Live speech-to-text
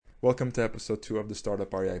Welcome to episode 2 of the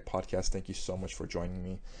Startup REI podcast. Thank you so much for joining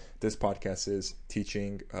me. This podcast is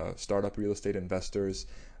teaching startup real estate investors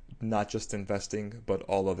not just investing, but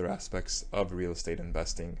all other aspects of real estate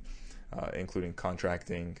investing, including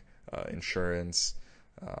contracting, insurance,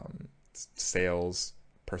 sales,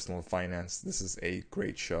 personal finance. This is a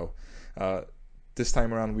great show. This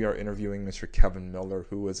time around, we are interviewing Mr. Kevin Miller,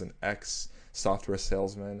 who is an ex-software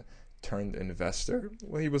salesman turned investor.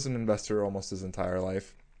 Well, he was an investor almost his entire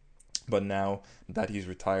life, but now that he's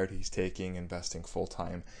retired, he's taking investing full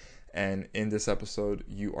time. And in this episode,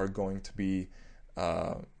 you are going to be,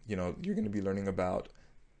 you're going to be learning about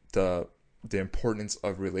the importance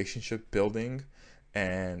of relationship building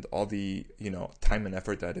and all the time and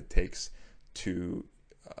effort that it takes to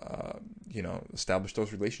establish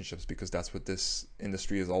those relationships, because that's what this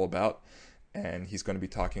industry is all about. And he's going to be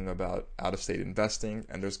talking about out-of-state investing,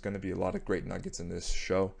 and there's going to be a lot of great nuggets in this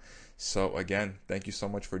show. So again, thank you so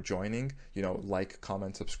much for joining. Like,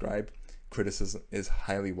 comment, subscribe. Criticism is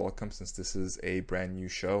highly welcome since this is a brand new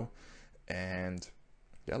show. And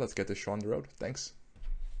yeah, let's get this show on the road. Thanks.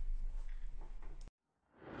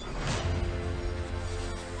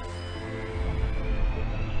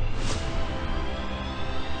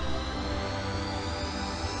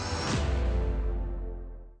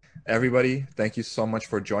 Everybody, thank you so much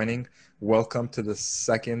for joining. Welcome to the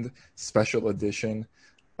second special edition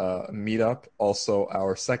meetup, also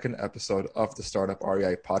our second episode of the Startup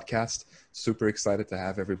REI podcast. Super excited to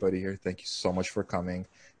have everybody here. Thank you so much for coming.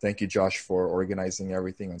 Thank you, Josh, for organizing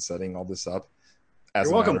everything and setting all this up.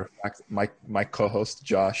 You're welcome. Matter of fact, my co-host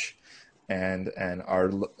Josh and our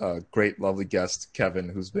great, lovely guest Kevin,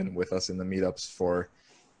 who's been with us in the meetups for.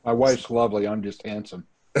 My wife's lovely. I'm just handsome.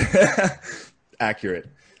 Accurate.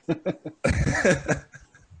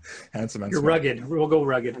 Handsome. You're rugged. We'll go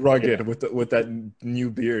rugged. Rugged, yeah. with that new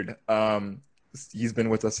beard. He's been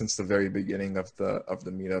with us since the very beginning of the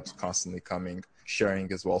meetups, constantly coming, sharing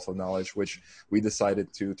his wealth of knowledge, which we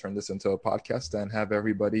decided to turn this into a podcast and have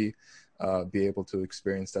everybody be able to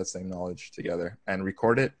experience that same knowledge together and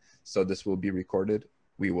record it. So this will be recorded.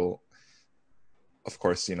 We will, of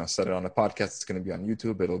course, set it on a podcast. It's going to be on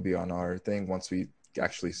YouTube. It'll be on our thing once we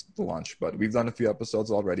actually launch. But we've done a few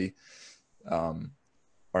episodes already.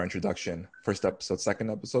 Our introduction, first episode, second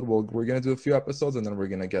episode. We're going to do a few episodes and then we're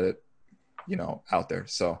going to get it, out there.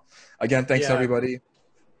 So again, thanks everybody.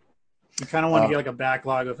 We kind of want to get like a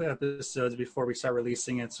backlog of episodes before we start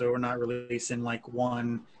releasing it. So we're not releasing like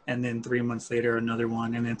one and then 3 months later, another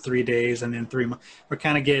one, and then 3 days and then 3 months. We're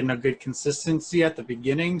kind of getting a good consistency at the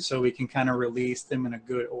beginning so we can kind of release them in a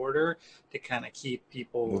good order to kind of keep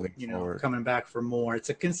people, coming back for more. It's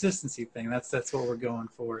a consistency thing. That's what we're going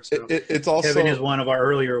for. So it's also, Kevin is one of our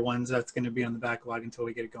earlier ones that's going to be on the backlog until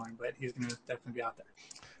we get it going, but he's going to definitely be out there.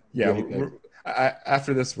 Yeah.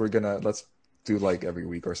 After this, let's do like every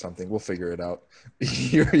week or something. We'll figure it out.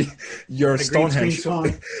 Your Stonehenge,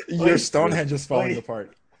 your Stonehenge is falling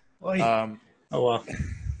apart. Oh well.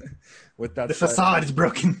 With that, the facade is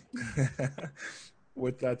broken.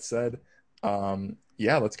 With that said,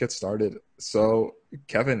 let's get started. So,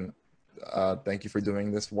 Kevin, thank you for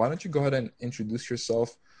doing this. Why don't you go ahead and introduce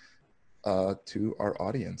yourself to our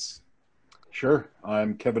audience? Sure.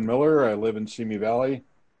 I'm Kevin Miller. I live in Simi Valley.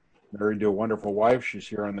 Married to a wonderful wife. She's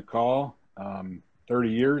here on the call. 30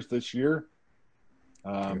 years this year.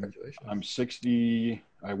 Congratulations. I'm 60.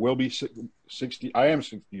 I will be 60. I am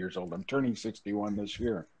 60 years old. I'm turning 61 this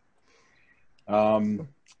year.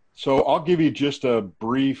 So I'll give you just a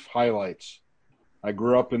brief highlights. I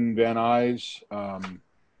grew up in Van Nuys. I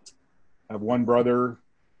have one brother.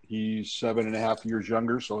 He's 7.5 years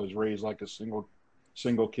younger, so I was raised like a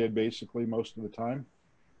single kid basically most of the time.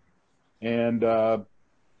 And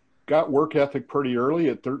got work ethic pretty early.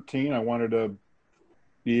 At 13, I wanted to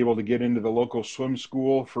be able to get into the local swim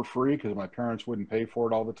school for free because my parents wouldn't pay for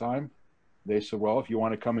it all the time. They said, well, if you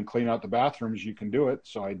want to come and clean out the bathrooms, you can do it.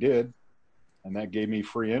 So I did. And that gave me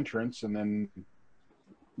free entrance. And then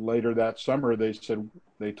later that summer, they said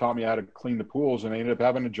they taught me how to clean the pools, and I ended up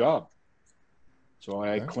having a job. So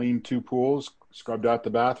I cleaned 2 pools, scrubbed out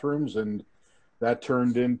the bathrooms, and that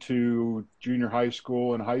turned into junior high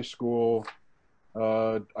school and high school.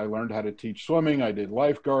 I learned how to teach swimming. I did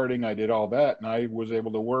lifeguarding. I did all that. And I was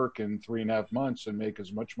able to work in 3.5 months and make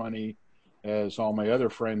as much money as all my other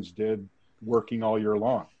friends did working all year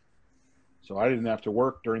long. So I didn't have to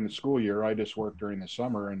work during the school year. I just worked during the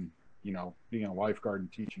summer. And, being a lifeguard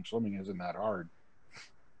and teaching swimming isn't that hard.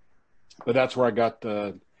 But that's where I got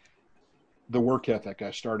the work ethic.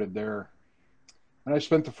 I started there. And I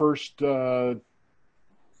spent the first about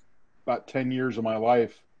 10 years of my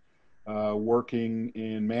life working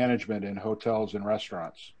in management in hotels and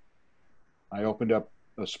restaurants. I opened up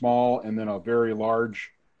a small and then a very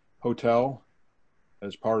large hotel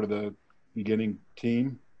as part of the beginning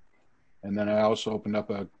team. And then I also opened up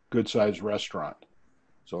a good sized restaurant.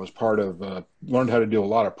 So as part of, learned how to do a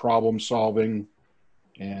lot of problem solving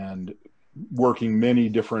and working many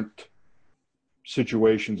different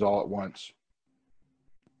situations all at once.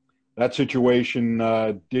 That situation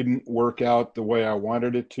didn't work out the way I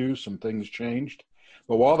wanted it to. Some things changed.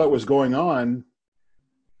 But while that was going on,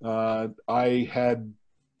 I had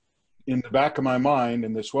in the back of my mind,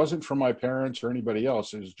 and this wasn't from my parents or anybody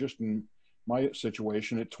else, it was just in my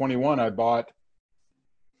situation. At 21, I bought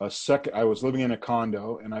I was living in a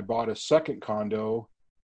condo, and I bought a second condo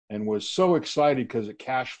and was so excited because it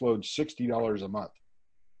cash flowed $60 a month.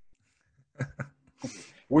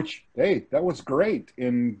 Which, hey, that was great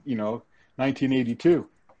in, 1982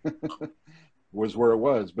 was where it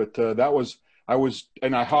was. But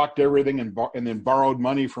I hawked everything and then borrowed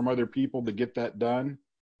money from other people to get that done.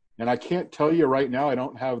 And I can't tell you right now, I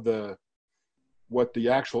don't have what the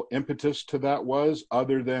actual impetus to that was,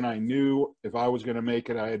 other than I knew if I was going to make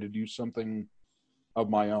it, I had to do something of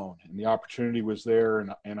my own. And the opportunity was there,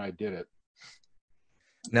 and I did it.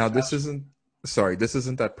 Now, this isn't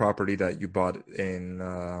that property that you bought in,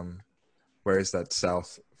 where is that,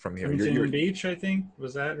 south from here? Huntington Beach, I think.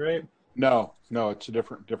 Was that right? No, it's a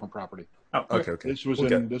different property. Oh, okay. This was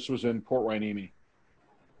in Port Hueneme.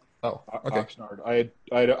 Oh, okay. Oxnard. I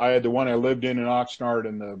had the one I lived in Oxnard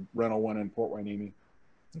and the rental one in Port Hueneme.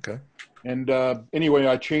 Okay. And anyway,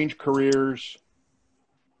 I changed careers.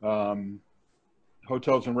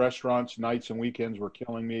 Hotels and restaurants, nights and weekends were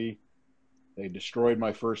killing me. They destroyed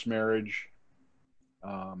my first marriage.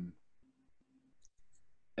 And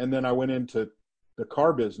then I went into the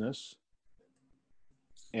car business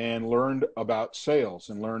and learned about sales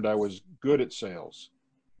and learned I was good at sales,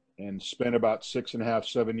 and spent about 6.5,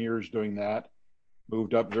 7 years doing that.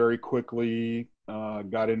 Moved up very quickly,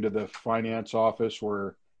 got into the finance office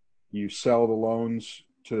where you sell the loans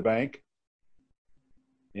to the bank,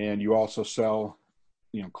 and you also sell,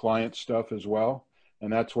 client stuff as well.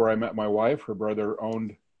 And that's where I met my wife. Her brother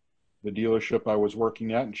owned the dealership I was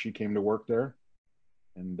working at, and she came to work there.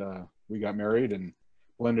 And we got married and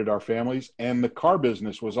blended our families. And the car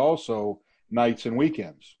business was also nights and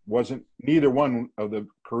weekends. Wasn't neither one of the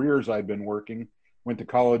careers I'd been working. Went to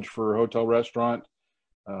college for a hotel restaurant,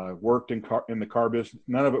 worked in the car business.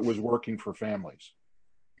 None of it was working for families.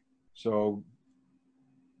 So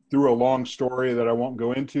through a long story that I won't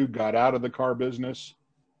go into, got out of the car business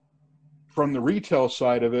from the retail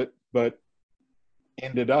side of it, but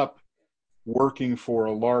ended up working for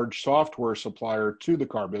a large software supplier to the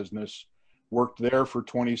car business. Worked there for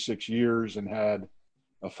 26 years and had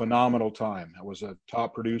a phenomenal time. I was a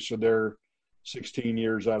top producer there 16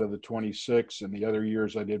 years out of the 26, and the other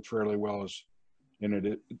years I did fairly well in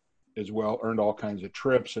it as well. Earned all kinds of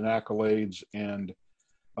trips and accolades. And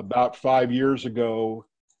about 5 years ago,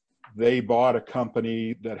 they bought a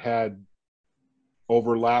company that had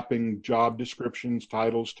overlapping job descriptions,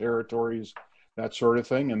 titles, territories, that sort of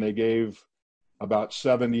thing. And they gave about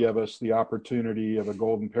 70 of us the opportunity of a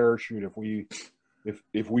golden parachute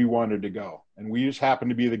if we wanted to go. And we just happened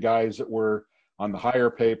to be the guys that were on the higher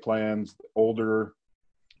pay plans, older,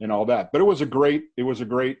 and all that. But it was a great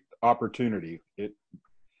opportunity. It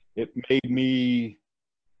made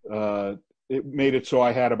it so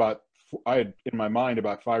I had in my mind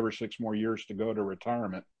about 5 or 6 more years to go to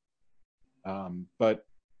retirement. But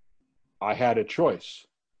I had a choice,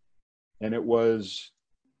 and it was,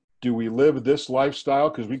 do we live this lifestyle?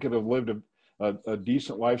 Because we could have lived a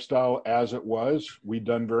decent lifestyle as it was. We'd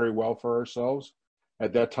done very well for ourselves.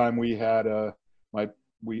 At that time, we had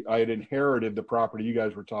I had inherited the property you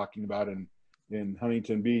guys were talking about in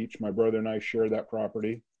Huntington Beach. My brother and I share that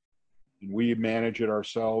property, and we manage it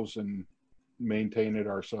ourselves and maintain it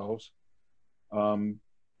ourselves.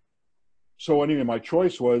 So anyway, my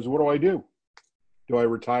choice was, what do I do? Do I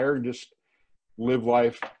retire and just live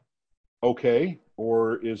life okay,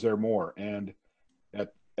 or is there more? And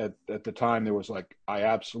at the time, there was like, I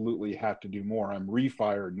absolutely have to do more. I'm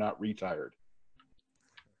refired, not retired.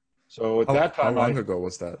 So at that time, how long ago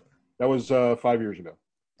was that? That was 5 years ago.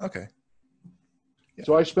 Okay. Yeah.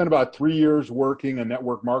 So I spent about 3 years working a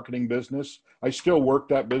network marketing business. I still work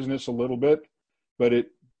that business a little bit, but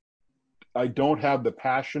I don't have the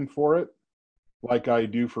passion for it like I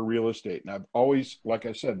do for real estate. And I've always, like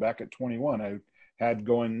I said, back at 21, I got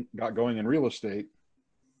going in real estate.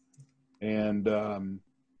 And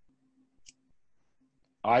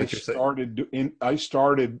I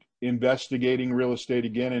started investigating real estate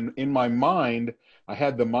again. And in my mind, I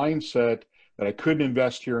had the mindset that I couldn't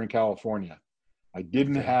invest here in California. I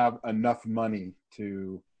didn't Okay. have enough money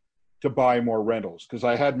to buy more rentals, because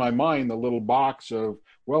I had in my mind the little box of,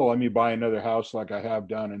 well, let me buy another house like I have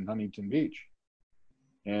down in Huntington Beach.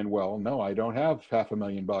 And well, no, I don't have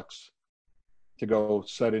 $500,000 to go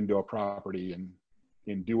set into a property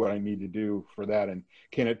and do what I need to do for that. And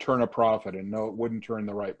can it turn a profit? And no, it wouldn't turn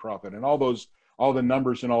the right profit. And all the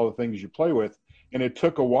numbers and all the things you play with. And it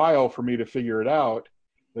took a while for me to figure it out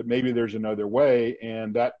that maybe there's another way.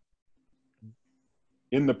 And that,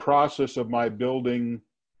 in the process of my building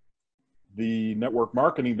the network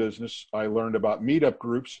marketing business, I learned about meetup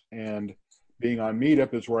groups, and being on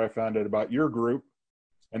Meetup is where I found out about your group.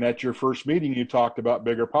 And at your first meeting, you talked about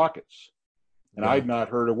Bigger Pockets. And Yeah. I'd not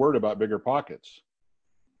heard a word about Bigger Pockets.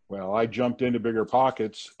 Well, I jumped into Bigger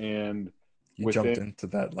Pockets, and You jumped into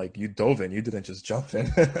that, like you dove in. You didn't just jump in.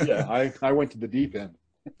 yeah, I went to the deep end.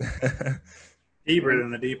 Deeper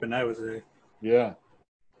than the deep, and I was a Yeah.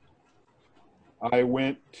 I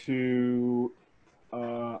went to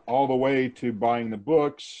all the way to buying the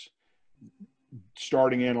books,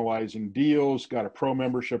 starting analyzing deals, got a pro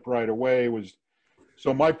membership right away.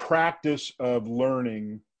 So my practice of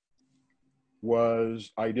learning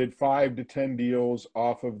was, I did 5 to 10 deals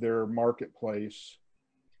off of their marketplace.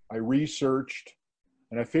 I researched,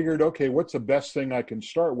 and I figured, okay, what's the best thing I can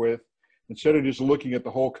start with? Instead of just looking at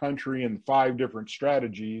the whole country and 5 different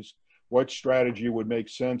strategies, what strategy would make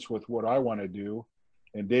sense with what I want to do?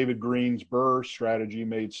 And David Green's BRRRR strategy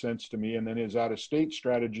made sense to me. And then his out-of-state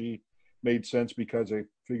strategy made sense because I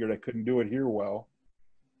figured I couldn't do it here well.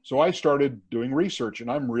 So I started doing research,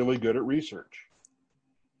 and I'm really good at research.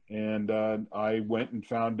 And I went and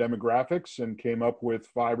found demographics and came up with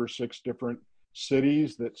 5 or 6 different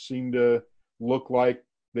cities that seemed to look like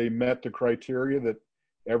they met the criteria that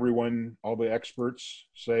everyone, all the experts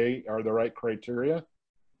say are the right criteria.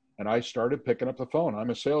 And I started picking up the phone. I'm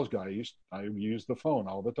a sales guy. I use the phone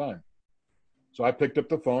all the time. So I picked up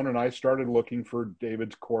the phone and I started looking for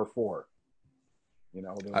David's core 4. You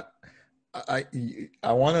know,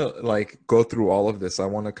 I want to like go through all of this. I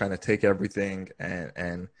want to kind of take everything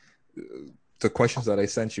and the questions that I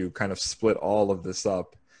sent you, kind of split all of this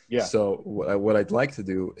up. yeah, So what I'd like to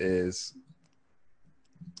do is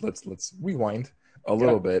let's rewind a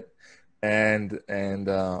little bit, and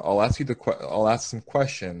I'll ask you I'll ask some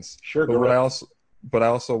questions. sure. But Go what ahead. I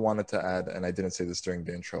also wanted to add, and I didn't say this during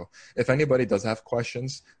the intro, if anybody does have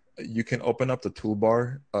questions, you can open up the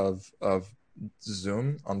toolbar of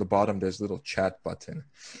Zoom. On the bottom there's a little chat button,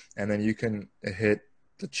 and then you can hit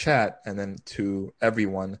the chat, and then to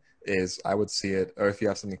everyone is, I would see it, or if you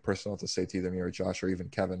have something personal to say to either me or Josh or even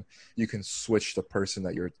Kevin, you can switch the person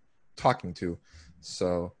that you're talking to.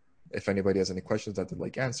 So if anybody has any questions that they'd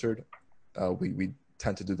like answered, we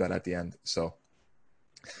tend to do that at the end. So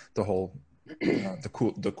the whole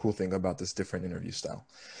the cool thing about this different interview style.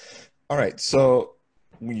 All right, so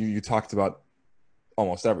you talked about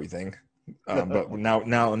almost everything, but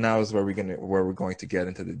now is where we're going to get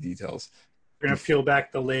into the details. we're gonna peel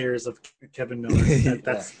back the layers of Kevin Miller.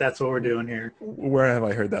 That's what we're doing here. Where have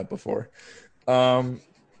I heard that before?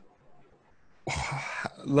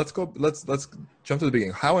 Let's jump to the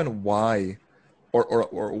beginning. How and why,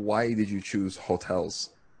 or why did you choose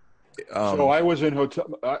hotels? So I was in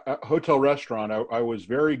hotel restaurant. I was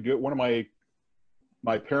very good. One of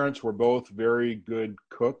my parents were both very good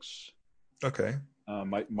cooks. Okay.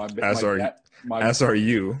 As are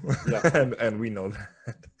you. Yeah. and we know that.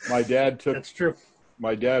 My dad That's true.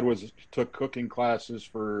 My dad took cooking classes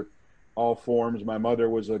for all forms. My mother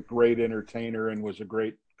was a great entertainer and was a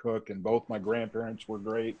great cook, and both my grandparents were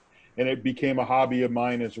great. And it became a hobby of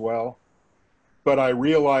mine as well. But I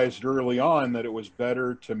realized early on that it was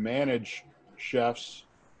better to manage chefs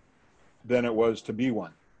than it was to be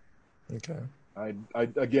one. Okay. I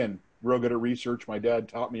again, real good at research. My dad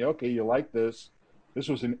taught me, okay, you like this. This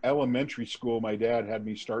was in elementary school. My dad had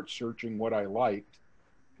me start searching what I liked,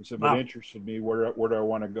 because if it interested me, where do I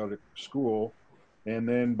want to go to school? And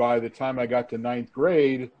then by the time I got to 9th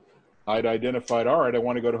grade, I'd identified, all right, I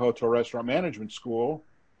want to go to hotel restaurant management school,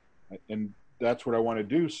 and that's what I want to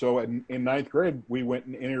do. So in 9th grade, we went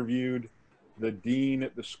and interviewed the dean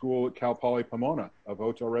at the school at Cal Poly Pomona of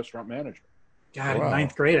hotel restaurant management. God, in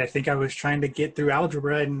 9th grade, I think I was trying to get through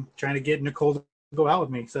algebra and trying to get Nicole to go out with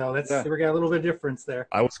me. So we got a little bit of difference there.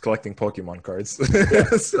 I was collecting Pokemon cards.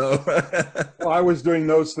 Yeah. So well, I was doing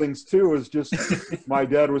those things too. It was just my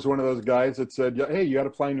dad was one of those guys that said, hey, you got to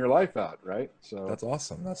plan your life out, right? So that's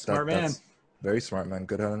awesome. That's smart man. That's very smart, man.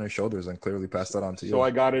 Good head on his shoulders, and clearly passed that on to you. So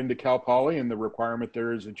I got into Cal Poly, and the requirement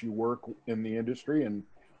there is that you work in the industry. And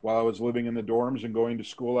while I was living in the dorms and going to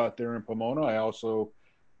school out there in Pomona, I also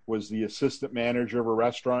was the assistant manager of a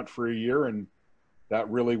restaurant for a year. And that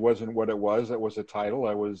really wasn't what it was. That was a title.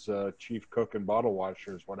 I was chief cook and bottle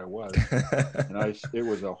washer is what I was. And it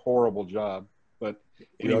was a horrible job. But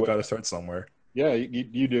We all anyway, got to start somewhere. yeah,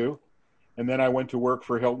 you do. And then I went to work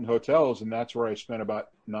for Hilton Hotels, and that's where I spent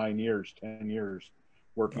about 10 years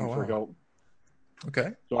working for Hilton.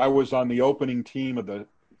 Okay. So I was on the opening team of the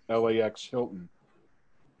LAX Hilton.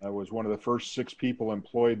 I was one of the first 6 people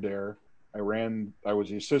employed there. I was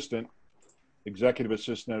the executive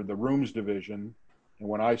assistant of the rooms division. And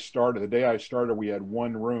when I started, the day I started, we had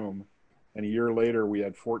 1 room. And a year later, we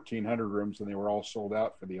had 1,400 rooms, and they were all sold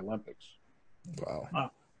out for the Olympics.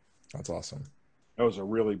 Wow. That's awesome. That was a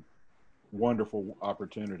really wonderful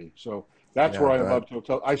opportunity. So that's where I loved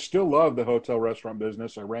hotel. I still love the hotel restaurant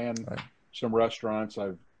business. I ran some restaurants.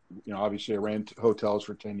 Obviously I ran hotels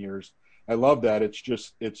for 10 years. I love that.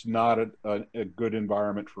 It's not a good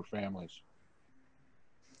environment for families.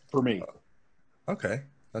 For me. Okay.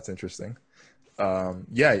 That's interesting.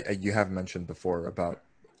 You have mentioned before about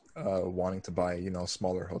wanting to buy, a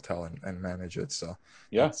smaller hotel and manage it. So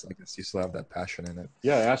yeah, I guess you still have that passion in it.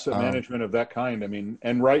 Yeah, asset management of that kind. I mean,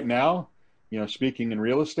 and right now, speaking in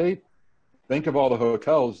real estate, think of all the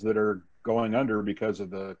hotels that are going under because of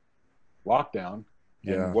the lockdown.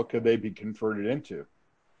 Yeah. And what could they be converted into?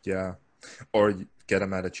 Yeah. Or get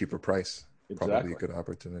them at a cheaper price. Exactly. Probably a good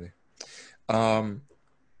opportunity.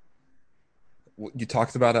 You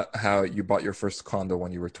talked about how you bought your first condo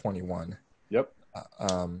when you were 21. Yep.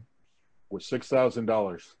 With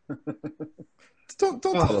 $6,000. Don't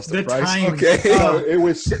tell us the price. Time. Okay. It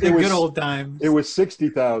was good old times. It was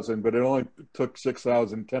 $60,000, but it only took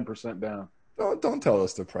 $6,000, 10% down. Don't tell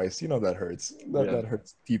us the price. That hurts. That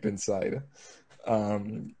hurts deep inside. I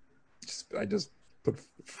just put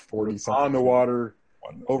 40 something on the water,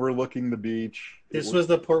 overlooking the beach. This was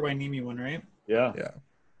the Port Hueneme one, right? Yeah. Yeah.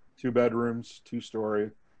 2 bedrooms,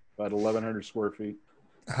 2-story, about 1,100 square feet.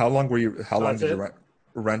 How long did you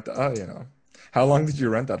rent? How long did you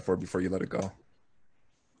rent that for before you let it go?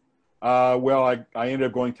 Well, I ended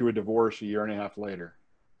up going through a divorce a year and a half later.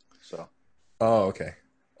 So. Oh, okay.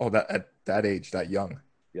 Oh, that at that age, that young.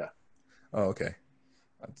 Yeah. Oh, okay.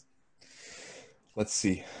 Let's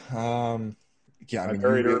see. I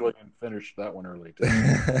married early and finished that one early too.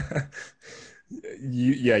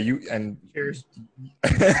 Cheers. You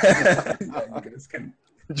guys can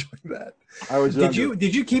enjoy that. I was. Did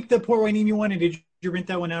you keep the Port Hueneme one, and did you rent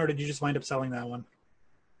that one out, or did you just wind up selling that one?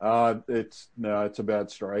 It's a bad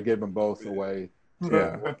story. I gave them both away.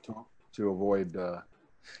 To avoid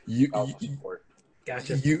support.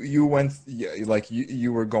 Gotcha. You went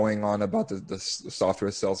you were going on about the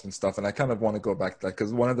software salesman stuff, and I kind of want to go back to that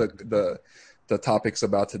because one of the topics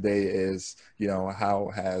about today is how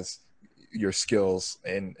has your skills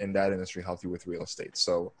in that industry helped you with real estate.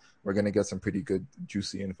 So we're going to get some pretty good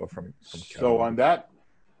juicy info from Kevin. So on that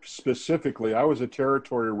specifically, I was a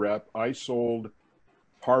territory rep. I sold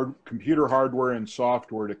computer hardware and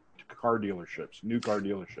software to car dealerships, new car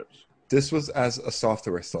dealerships. This was as a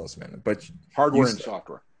software salesman, but hardware and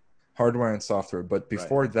software. Hardware and software, but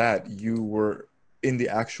before that, you were in the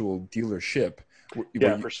actual dealership.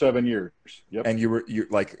 For 7 years. Yep. And you were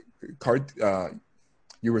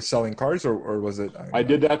selling cars, or was it? I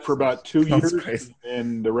did that for about 2 years, crazy.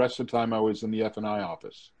 And the rest of the time I was in the F&I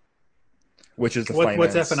office, which is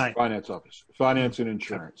what's F&I? Finance office, finance and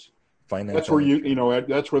insurance. Finance. That's where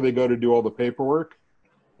that's where they go to do all the paperwork.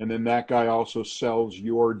 And then that guy also sells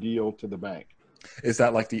your deal to the bank. Is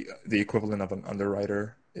that like the equivalent of an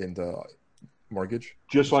underwriter in the mortgage?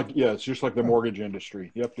 It's just like the mortgage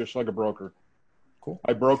industry. Yep, just like a broker. Cool.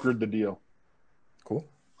 I brokered the deal. Cool.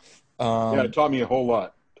 It taught me a whole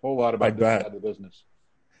lot about this side of the business.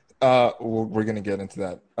 We're gonna get into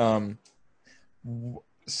that.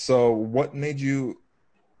 So what made you?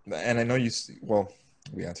 And I know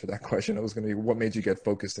we answered that question. It was going to be what made you get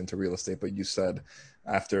focused into real estate, but you said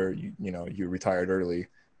after you retired early,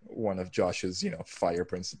 one of Josh's fire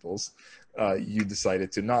principles, you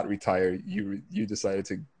decided to not retire. You decided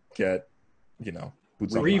to get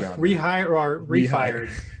boots on the ground. Rehire or refired.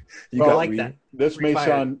 I like that. This may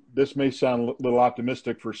sound a little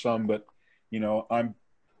optimistic for some, but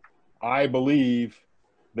I believe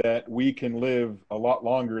that we can live a lot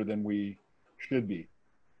longer than we should be.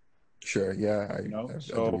 Sure. Yeah. I do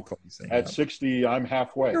recall you saying at that. 60, I'm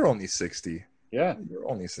halfway. You're only 60. Yeah. You're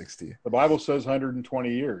only 60. The Bible says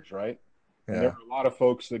 120 years, right? Yeah. And there are a lot of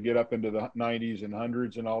folks that get up into the 90s and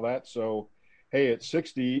hundreds and all that. So, hey, at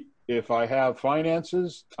 60, if I have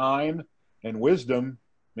finances, time, and wisdom,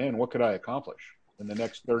 man, what could I accomplish in the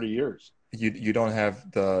next 30 years? You don't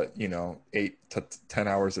have the 8 to 10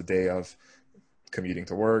 hours a day of commuting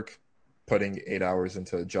to work, putting 8 hours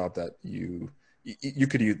into a job that you you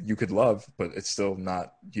could love, but it's still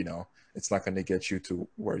not, it's not going to get you to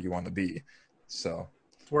where you want to be. So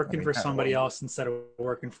It's working I mean, for somebody else instead of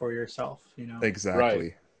working for yourself, exactly.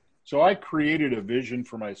 Right. So I created a vision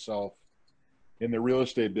for myself in the real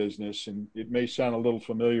estate business, and it may sound a little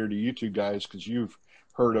familiar to you two guys because you've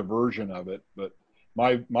heard a version of it, but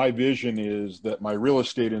my vision is that my real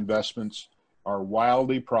estate investments are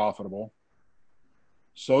wildly profitable,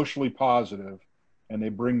 socially positive, and they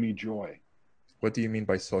bring me joy. What do you mean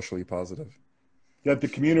by socially positive? That the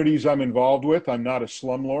communities I'm involved with, I'm not a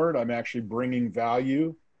slumlord. I'm actually bringing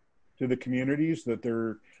value to the communities that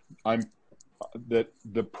the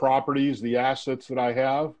properties, the assets that I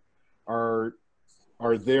have are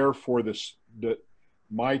there for this. That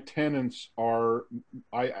my tenants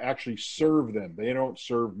I actually serve them. They don't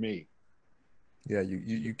serve me. Yeah,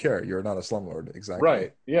 you care. You're not a slumlord. Exactly.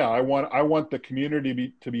 Right. Yeah. I want the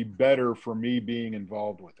community to be better for me being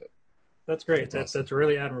involved with it. That's great. That's awesome. That's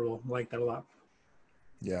really admirable. I like that a lot.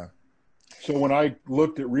 Yeah. So when I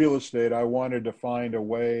looked at real estate, I wanted to find a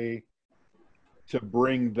way to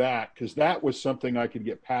bring that, because that was something I could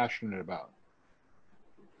get passionate about.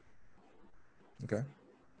 Okay.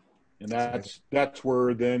 And that's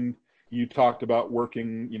where then you talked about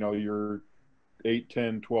working, your 8,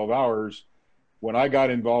 10, 12 hours. When I got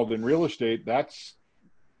involved in real estate, that's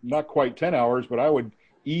not quite 10 hours, but I would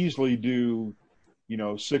easily do,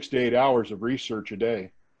 6 to 8 hours of research a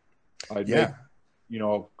day. I'd make,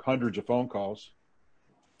 hundreds of phone calls.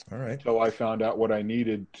 All right. Until I found out what I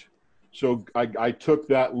needed. So I took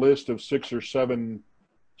that list of 6 or 7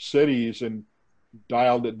 cities and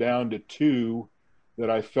dialed it down to 2 that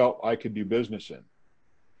I felt I could do business in.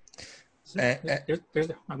 I'm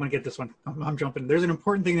going to get this one. I'm jumping. There's an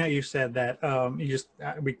important thing that you said that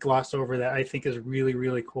we glossed over that I think is really,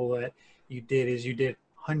 really cool that you did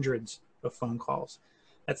hundreds of phone calls.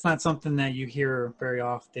 That's not something that you hear very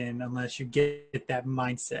often unless you get that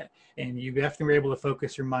mindset. And you have to be able to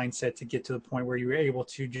focus your mindset to get to the point where you're able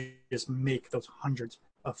to just make those hundreds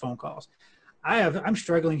of phone calls. I'm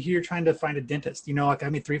struggling here trying to find a dentist. Like I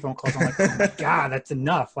made 3 phone calls. I'm like, oh my God, that's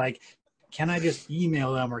enough. Like, can I just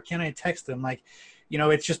email them or can I text them? Like,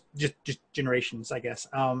 it's just generations, I guess.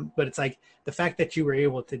 But it's like the fact that you were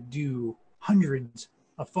able to do hundreds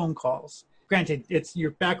of phone calls. Granted, it's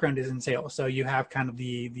your background is in sales, so you have kind of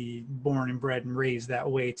the born and bred and raised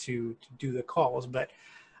that way to do the calls. But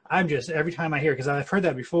I'm just, every time I hear, because I've heard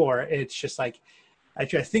that before, it's just like, I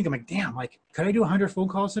think I'm like, damn, like, could I do 100 phone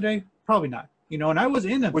calls today? Probably not. And I was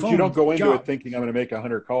in the But phone you don't go into job. it thinking I'm going to make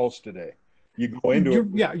 100 calls today. You go into it.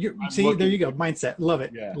 Yeah, see, there you go. Mindset. Love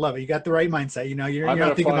it. Yeah. Love it. You got the right mindset. You're I'm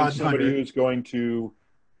not thinking about somebody 100. who's going to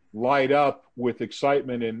light up with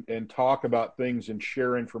excitement and talk about things and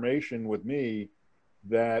share information with me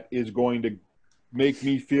that is going to make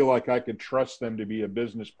me feel like I could trust them to be a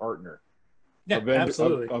business partner. Yeah,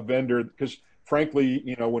 absolutely. A vendor, because frankly,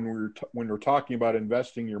 when we're talking about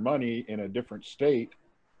investing your money in a different state,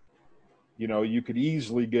 you could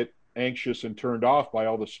easily get anxious and turned off by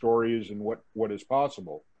all the stories and what is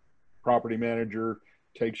possible. Property manager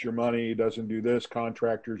takes your money, doesn't do this,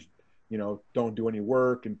 contractors, don't do any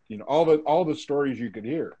work, and all the stories you could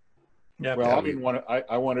hear. Yeah. Well, I didn't want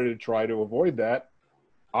to. I wanted to try to avoid that.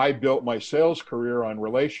 I built my sales career on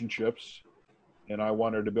relationships, and I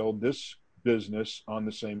wanted to build this business on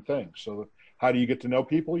the same thing. So how do you get to know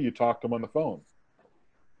people? You talk to them on the phone.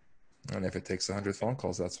 And if it takes 100 phone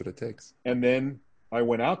calls, that's what it takes. And then I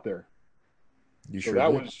went out there.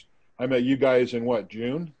 I met you guys in what,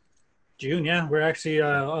 June? June, yeah. We're actually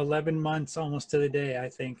 11 months almost to the day, I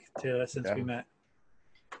think, since we met.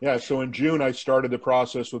 Yeah, so in June, I started the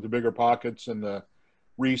process with the Bigger Pockets and the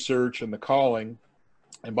research and the calling.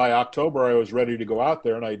 And by October, I was ready to go out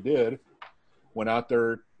there, and I did. Went out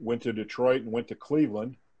there, went to Detroit and went to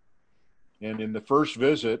Cleveland. And in the first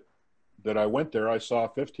visit that I went there, I saw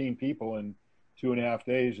 15 people in 2.5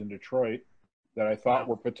 days in Detroit that I thought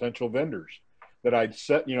were potential vendors. That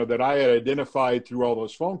that I had identified through all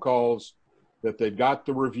those phone calls, that they've got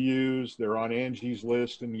the reviews, they're on Angie's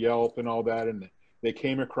List and Yelp and all that, and they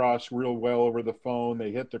came across real well over the phone.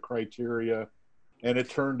 They hit the criteria, and it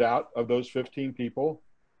turned out of those 15 people,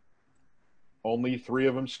 only 3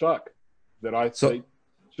 of them stuck.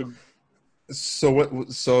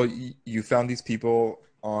 So you found these people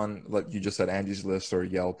on, like you just said, Angie's List or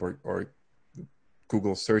Yelp or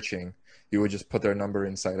Google searching. You would just put their number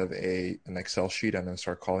inside of an Excel sheet and then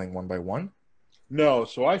start calling one by one? No.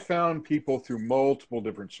 So I found people through multiple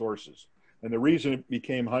different sources. And the reason it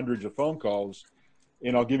became hundreds of phone calls,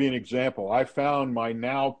 and I'll give you an example. I found my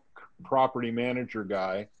now property manager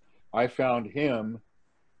guy. I found him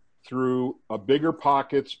through a Bigger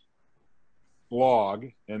Pockets blog,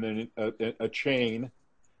 and then a chain,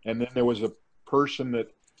 and then there was a person that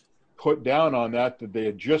put down on that they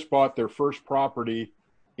had just bought their first property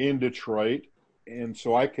in Detroit. And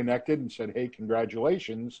so I connected and said, hey,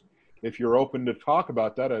 congratulations. If you're open to talk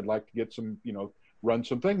about that, I'd like to get some, run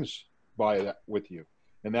some things by that with you.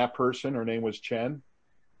 And that person, her name was Chen.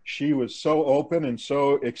 She was so open and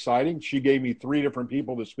so exciting. She gave me 3 different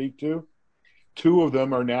people to speak to. 2 of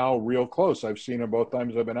them are now real close. I've seen them both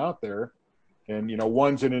times I've been out there. And,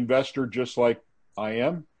 one's an investor just like I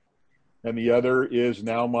am. And the other is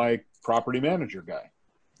now my property manager guy.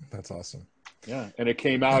 That's awesome. Yeah. And it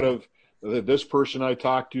came out of this person I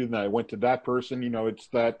talked to, and I went to that person. It's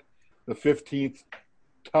that the 15th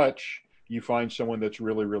touch, you find someone that's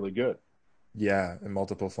really, really good. Yeah, and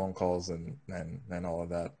multiple phone calls and all of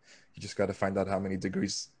that. You just got to find out how many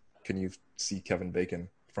degrees can you see Kevin Bacon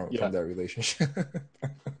from that relationship.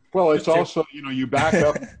 Well, it's also, you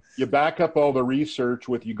back up all the research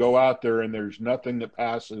with, you go out there and there's nothing that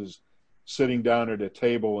passes sitting down at a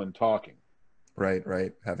table and talking. Right.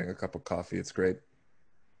 Having a cup of coffee. It's great.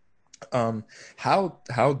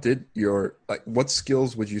 How did your, what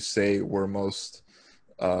skills would you say were most,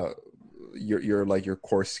 your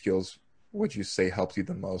core skills would you say helped you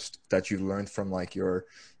the most that you learned from your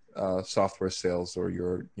software sales or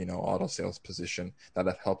your, auto sales position that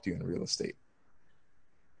have helped you in real estate?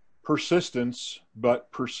 Persistence, but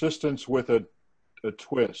persistence with a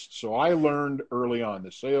twist. So I learned early on,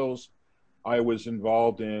 the sales I was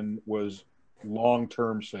involved in was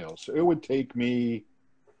long-term sales. So it would take me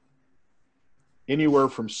anywhere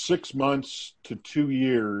from 6 months to 2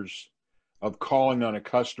 years of calling on a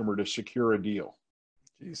customer to secure a deal.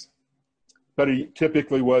 Jeez. But it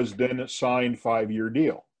typically was then a signed 5-year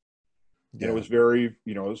deal. Yeah. And it was very,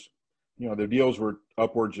 the deals were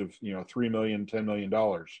upwards of, $3 million, $10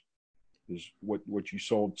 million is what you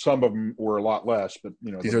sold. Some of them were a lot less, but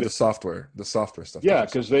these are the software stuff. Yeah,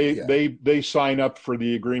 because they sign up for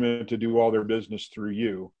the agreement to do all their business through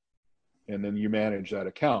you, and then you manage that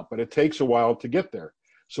account. But it takes a while to get there.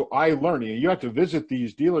 So I learned, you have to visit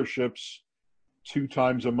these dealerships 2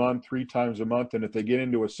 times a month, 3 times a month, and if they get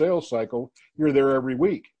into a sales cycle, you're there every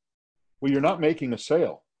week. Well, you're not making a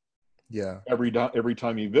sale. Yeah. Every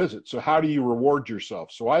time you visit. So how do you reward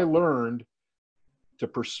yourself? So I learned to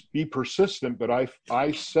be persistent, but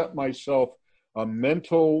I set myself a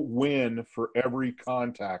mental win for every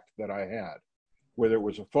contact that I had, whether it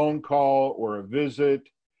was a phone call or a visit,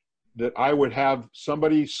 that I would have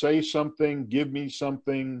somebody say something, give me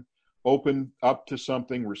something, open up to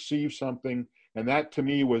something, receive something. And that to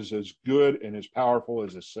me was as good and as powerful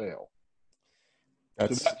as a sale. So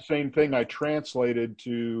that same thing I translated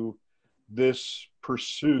to this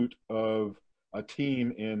pursuit of a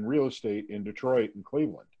team in real estate in Detroit and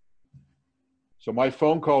Cleveland. So my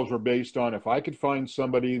phone calls were based on, if I could find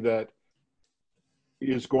somebody that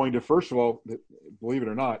is going to, first of all, believe it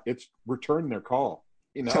or not, it's return their call.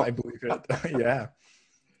 I believe it. Yeah.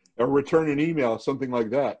 Or return an email, something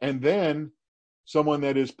like that. And then someone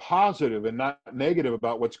that is positive and not negative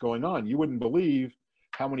about what's going on. You wouldn't believe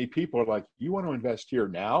how many people are like, you want to invest here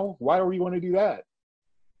now? Why do we want to do that?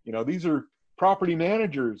 These are property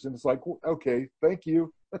managers. And it's like, okay, thank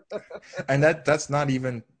you. And that's not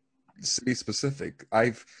even city specific.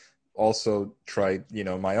 I've also tried,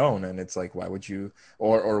 my own, and it's like, why would you,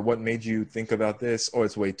 or what made you think about this? Oh,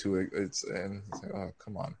 it's way too, and it's like, oh,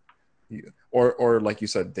 come on. Or like you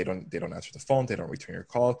said, they don't answer the phone. They don't return your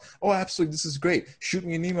call. Oh, absolutely. This is great. Shoot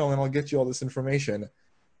me an email and I'll get you all this information.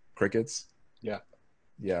 Crickets. Yeah.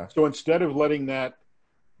 Yeah. So instead of letting that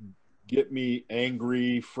get me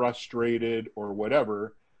angry, frustrated, or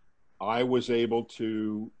whatever, I was able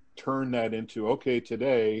to turn that into, okay,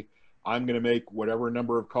 today I'm going to make whatever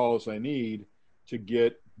number of calls I need to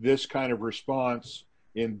get this kind of response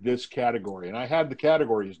in this category. And I had the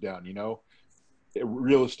categories down,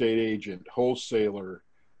 real estate agent, wholesaler,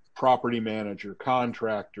 property manager,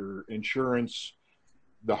 contractor, insurance.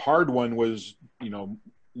 The hard one was,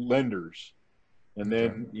 lenders. And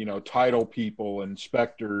then, title people,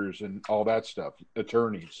 inspectors, and all that stuff,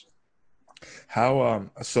 attorneys. How,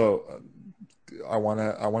 I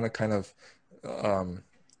want to kind of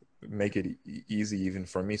make it easy even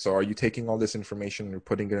for me. So are you taking all this information and you're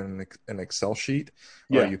putting it in an Excel sheet?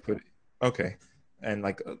 Yeah. Or okay. And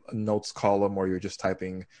like a notes column where you're just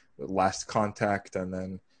typing last contact and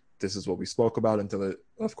then this is what we spoke about until it,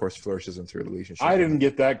 of course, flourishes into a relationship. I didn't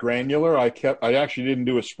get that granular. I actually didn't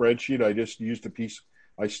do a spreadsheet. I just used a piece.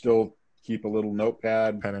 I still keep a little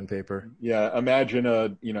notepad. Pen and paper. Yeah. Imagine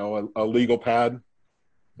a legal pad.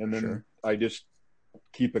 And then Sure. I just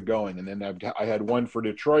keep it going. And then I had one for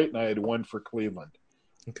Detroit and I had one for Cleveland.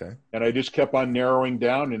 Okay. And I just kept on narrowing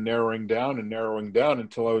down and narrowing down and narrowing down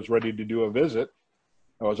until I was ready to do a visit.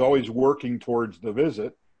 I was always working towards the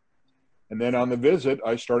visit. And then on the visit,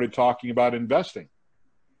 I started talking about investing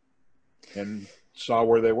and saw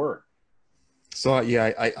where they were. So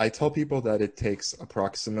yeah, I tell people that it takes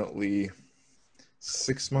approximately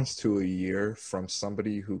 6 months to a year from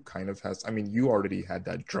somebody who kind of has, I mean, you already had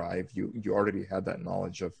that drive. You already had that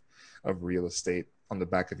knowledge of real estate on the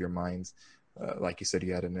back of your mind. Like you said,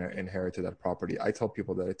 you had inherited that property. I tell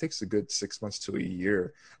people that it takes a good 6 months to a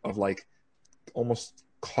year of like almost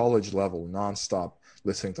college level, nonstop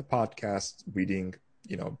listening to podcasts, reading,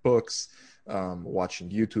 books, watching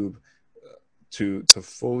YouTube, to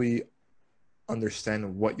fully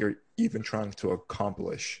understand what you're even trying to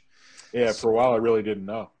accomplish. Yeah, for a while I really didn't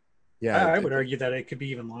know. Yeah, I would argue that it could be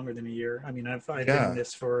even longer than a year. I mean, I've been in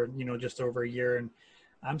this for just over a year, and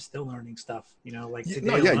I'm still learning stuff. Like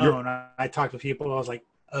today alone, I talked to people. I was like,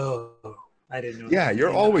 oh, I didn't know. Yeah, that.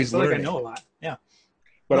 You're always learning. Like I know a lot. Yeah.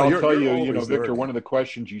 But I'll tell you, Victor, learning. One of the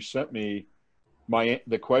questions you sent me,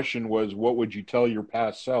 the question was, what would you tell your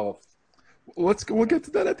past self? We'll get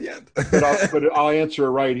to that at the end. but I'll answer it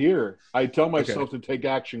right here. I tell myself to take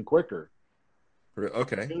action quicker.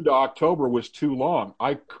 Okay. June to October was too long.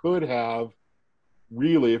 I could have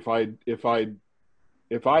really, if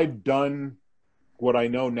I'd done what I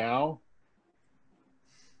know now,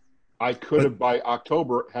 I could have by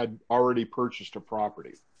October had already purchased a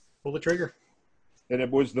property. Pull the trigger. And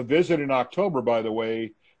it was the visit in October, by the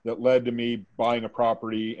way, that led to me buying a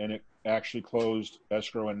property, and it actually closed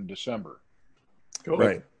escrow in December. Cool.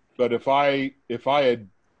 Right. But if I had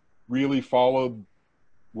really followed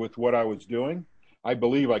with what I was doing, I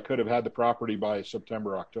believe I could have had the property by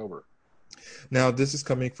September, October. Now, this is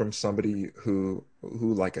coming from somebody who,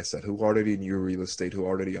 like I said, who already knew real estate, who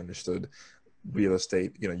already understood real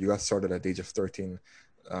estate. You got started at the age of 13,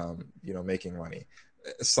 making money.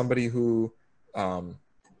 Somebody who,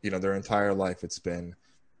 their entire life it's been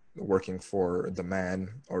working for the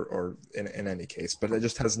man, or in any case, but it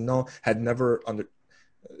just didn't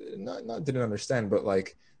understand, but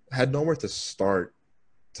like had nowhere to start.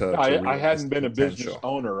 I hadn't been a business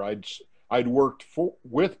owner. I'd worked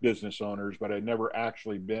with business owners, but I'd never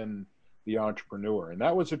actually been the entrepreneur, and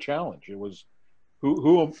that was a challenge. It was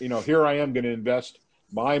who here I am going to invest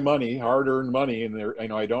my money, hard-earned money,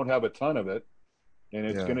 and I don't have a ton of it, and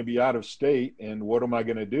it's going to be out of state, and what am I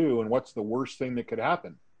going to do, and what's the worst thing that could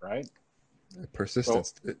happen, right?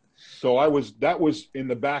 Persistence. So that was in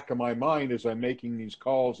the back of my mind as I'm making these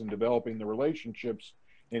calls and developing the relationships,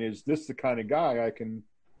 and is this the kind of guy I can?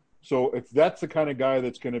 So if that's the kind of guy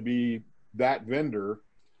that's going to be that vendor,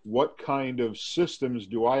 what kind of systems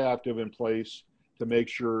do I have to have in place to make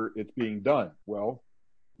sure it's being done? Well,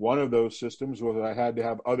 one of those systems was I had to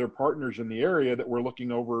have other partners in the area that were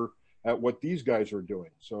looking over at what these guys are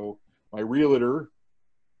doing. So my realtor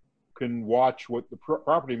can watch what the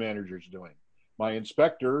property manager is doing. My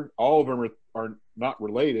inspector, all of them are not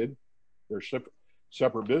related. They're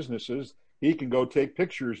separate businesses. He can go take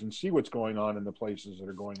pictures and see what's going on in the places that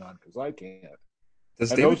are going on, because I can't.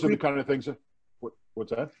 Those are the kind of things that, what's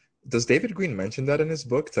that? Does David Green mention that in his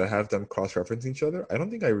book, to have them cross-reference each other? I don't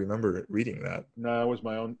think I remember reading that. No, it was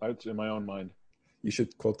it's in my own mind. You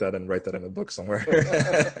should quote that and write that in a book somewhere.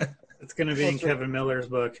 It's going to be in Kevin Miller's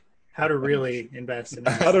book, How to Really Invest in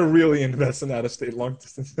How to Really Invest in Out-of-State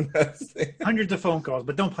Long-Distance Investing. Hundreds of phone calls,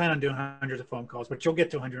 but don't plan on doing hundreds of phone calls, but you'll get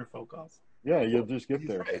to 100 phone calls. Yeah, you'll just get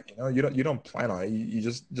there. Right. You don't plan on it. You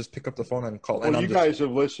just pick up the phone and call. Well, and guys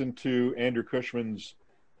have listened to Andrew Cushman's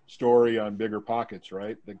story on Bigger Pockets,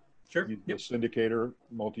 right? Sure. The syndicator,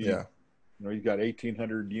 he's got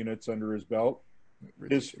 1,800 units under his belt.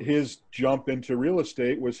 His jump into real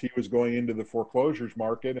estate was he was going into the foreclosures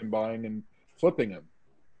market and buying and flipping them.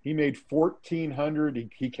 He made 1,400.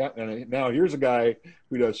 And now here's a guy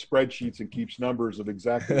who does spreadsheets and keeps numbers of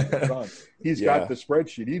exactly what's done. He's got the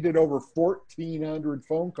spreadsheet. He did over 1,400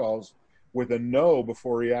 phone calls with a no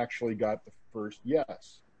before he actually got the first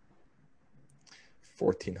yes.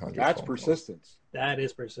 1,400. That's persistence. That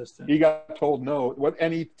is persistent. He got told no.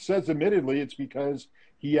 And he says, admittedly, it's because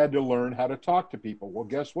he had to learn how to talk to people. Well,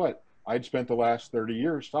 guess what? I'd spent the last 30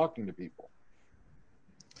 years talking to people.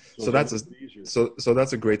 So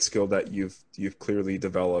that's a great skill that you've clearly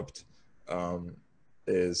developed,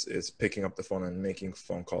 is picking up the phone and making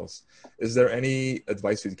phone calls. Is there any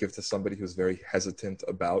advice you'd give to somebody who's very hesitant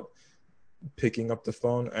about picking up the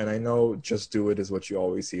phone? And I know just do it is what you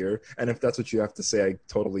always hear, and if that's what you have to say, I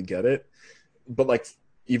totally get it. But like,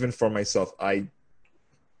 even for myself, I'm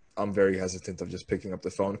very hesitant of just picking up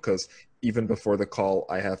the phone, because even before the call,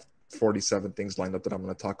 I have 47 things lined up that I'm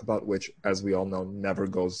going to talk about, which, as we all know, never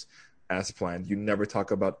goes as planned. You never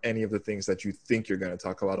talk about any of the things that you think you're going to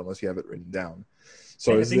talk about unless you have it written down.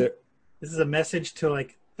 So I think this is a message to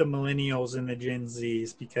like the millennials and the Gen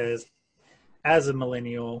Zs, because as a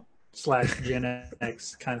millennial / Gen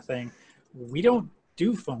X kind of thing, we don't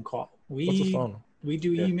do phone call. What's a phone? We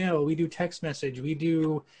do email, we do text message, we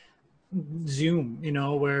do Zoom,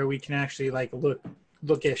 where we can actually like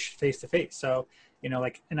look-ish face to face. So,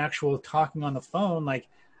 like an actual talking on the phone, like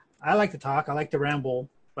I like to talk, I like to ramble,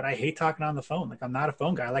 but I hate talking on the phone. Like I'm not a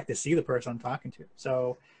phone guy. I like to see the person I'm talking to.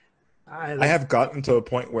 So I have gotten to a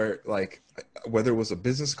point where, like, whether it was a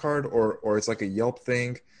business card or it's like a Yelp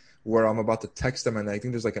thing, where I'm about to text them and I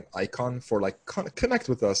think there's like an icon for like connect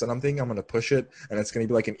with us, and I'm thinking I'm going to push it and it's going to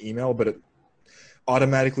be like an email, but it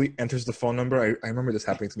automatically enters the phone number. I remember this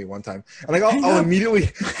happening to me one time, and like I'll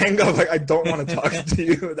immediately hang up. Like, I don't want to talk to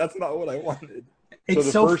you. That's not what I wanted.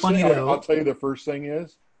 It's so funny though. I'll tell you, the first thing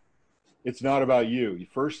is, it's not about you. The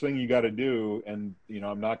first thing you got to do, and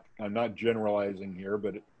I'm not generalizing here,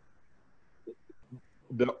 but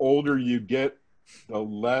the older you get, the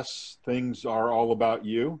less things are all about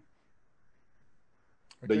you.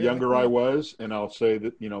 The younger I was, and I'll say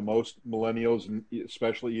that, most millennials, and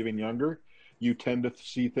especially even younger, you tend to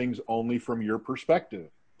see things only from your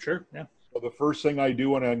perspective. Sure, yeah. So the first thing I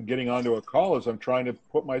do when I'm getting onto a call is I'm trying to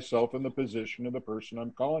put myself in the position of the person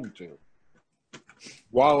I'm calling to.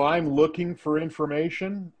 While I'm looking for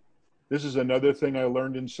information, this is another thing I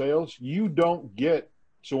learned in sales. You don't get,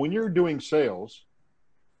 so when you're doing sales,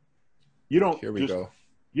 you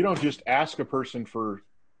don't just ask a person for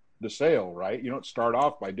the sale, right? You don't start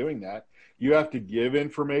off by doing that. You have to give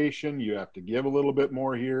information. You have to give a little bit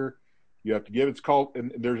more here. You have to give, it's called,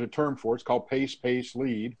 and there's a term for it, it's called pace,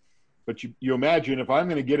 lead. But you imagine, if I'm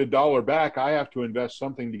going to get $1 back, I have to invest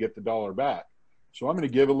something to get the $1 back. So I'm going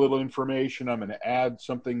to give a little information. I'm going to add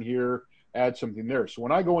something here, add something there. So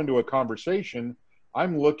when I go into a conversation,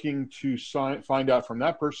 I'm looking to find out from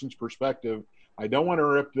that person's perspective. I don't want to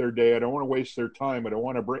rip their day. I don't want to waste their time. I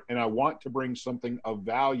want to bring something of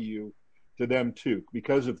value to them too.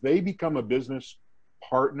 Because if they become a business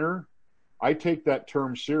partner, I take that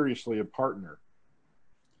term seriously, a partner.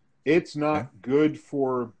 It's not good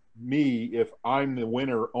for me if I'm the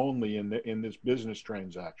winner only in this business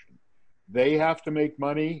transaction. They have to make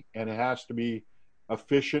money, and it has to be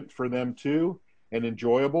efficient for them too, and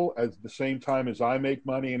enjoyable at the same time as I make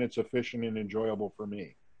money, and it's efficient and enjoyable for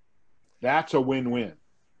me. That's a win-win.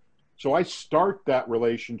 So I start that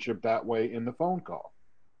relationship that way in the phone call.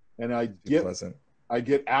 And I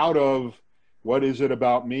get out of, what is it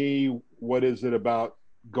about me? What is it about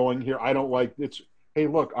going here? I don't like it's, hey,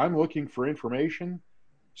 look, I'm looking for information.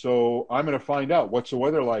 So I'm going to find out, what's the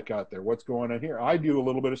weather like out there? What's going on here? I do a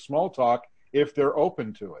little bit of small talk if they're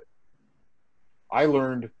open to it. I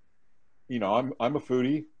learned, I'm a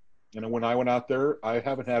foodie. And when I went out there, I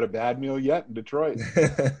haven't had a bad meal yet in Detroit.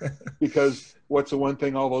 Because what's the one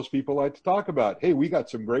thing all those people like to talk about? Hey, we got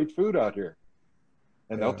some great food out here.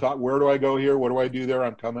 And they'll talk, where do I go here? What do I do there?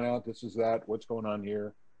 I'm coming out. This is that. What's going on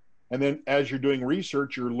here? And then as you're doing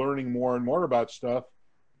research, you're learning more and more about stuff.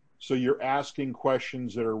 So you're asking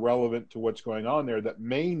questions that are relevant to what's going on there that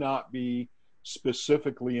may not be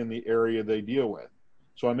specifically in the area they deal with.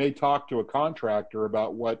 So I may talk to a contractor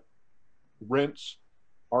about what rents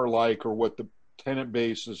are like, or what the tenant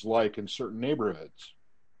base is like in certain neighborhoods.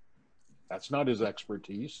 That's not his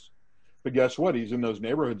expertise. But guess what? He's in those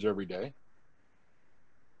neighborhoods every day.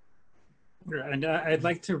 And I'd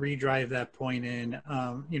like to redrive that point in.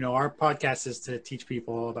 Our podcast is to teach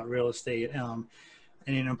people about real estate. And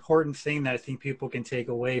an important thing that I think people can take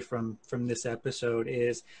away from this episode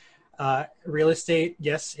is real estate.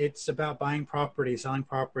 Yes, it's about buying property, selling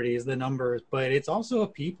properties, the numbers, but it's also a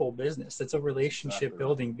people business. It's a relationship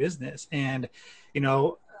building business. And,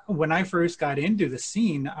 when I first got into the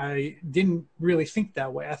scene, I didn't really think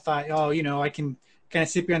that way. I thought, I can kind of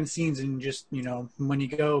sit behind the scenes and just, money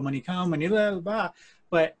go, money come, money blah, blah, blah.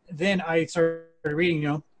 But then I started reading,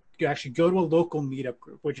 you actually go to a local meetup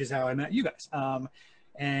group, which is how I met you guys.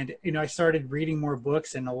 And, I started reading more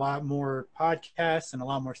books and a lot more podcasts and a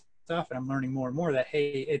lot more stuff. And I'm learning more and more that, hey,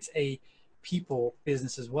 it's a people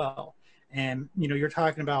business as well. And, you're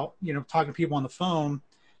talking about, talking to people on the phone,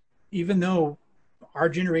 even though our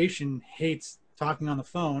generation hates talking on the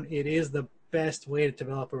phone, it is the best way to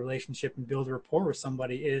develop a relationship and build a rapport with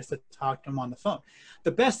somebody is to talk to them on the phone.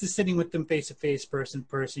 The best is sitting with them face to face, person to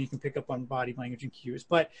person. You can pick up on body language and cues,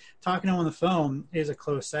 but talking to them on the phone is a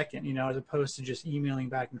close second, as opposed to just emailing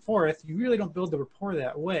back and forth. You really don't build the rapport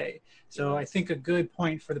that way. So I think a good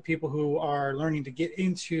point for the people who are learning to get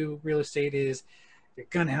into real estate is, you're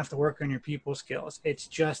gonna have to work on your people skills. It's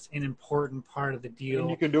just an important part of the deal. And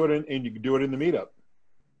you can do it in the meetup.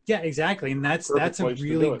 Yeah, exactly. And that's a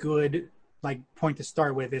really good like point to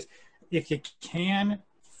start with is if you can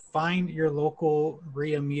find your local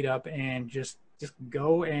RIA meetup and just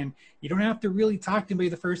go, and you don't have to really talk to anybody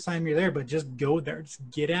the first time you're there, but just go there, just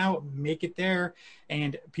get out, make it there,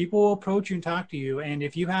 and people will approach you and talk to you. And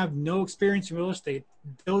if you have no experience in real estate,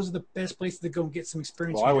 those are the best places to go and get some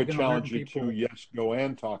experience. Well, I would challenge you to go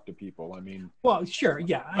and talk to people. I mean, well, sure,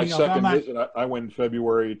 yeah. My second visit, I went in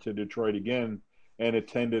February to Detroit again and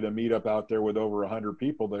attended a meetup out there with over 100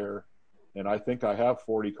 people there, and I think I have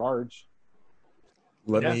 40 cards.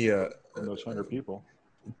 Let me from those 100 people.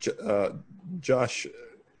 Josh,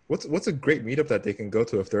 what's a great meetup that they can go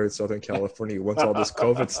to if they're in Southern California once all this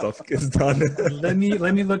COVID stuff is done? let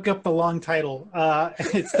me look up the long title.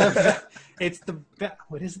 It's the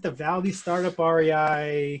what is it? The Valley Startup REI.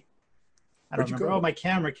 I don't remember. Oh, my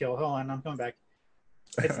camera killed. Hold on, I'm coming back.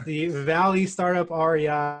 It's the Valley Startup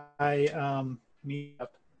REI meetup.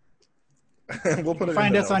 We'll put it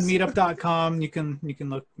find us on meetup.com. You can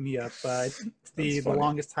look me up. It's the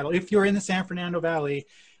longest title. If you're in the San Fernando Valley,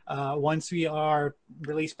 once we are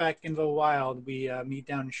released back into the wild, we meet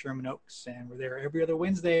down in Sherman Oaks, and we're there every other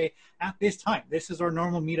Wednesday at this time. This is our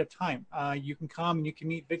normal meetup time. You can come and you can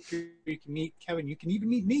meet Victor, you can meet Kevin, you can even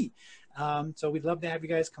meet me. So we'd love to have you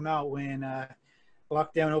guys come out when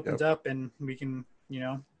lockdown opens up, and we can,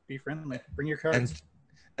 be friendly. Bring your cards.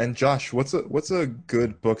 And Josh, what's a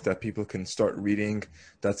good book that people can start reading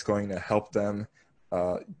that's going to help them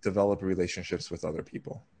develop relationships with other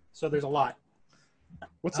people? So there's a lot.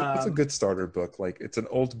 What's a good starter book? Like, it's an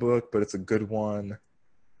old book, but it's a good one.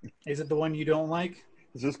 Is it the one you don't like?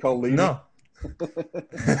 Is this called Leading? No.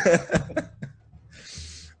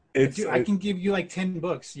 I can give you like 10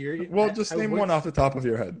 books. Just name one off the top of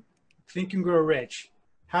your head. Think and Grow Rich.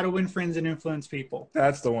 How to Win Friends and Influence People.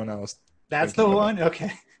 That's the one I was. That's the one? Okay.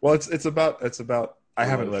 Well, it's about. I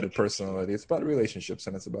haven't read it personally. It's about relationships,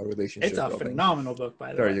 and it's about relationship building. It's a phenomenal book,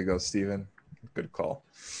 by the way. There you go, Steven. Good call.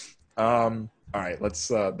 All right, let's.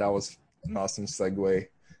 That was an awesome segue.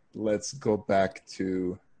 Let's go back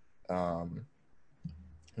to.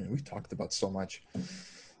 We talked about so much.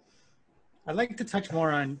 I'd like to touch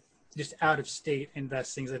more on just out-of-state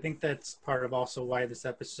investing. I think that's part of also why this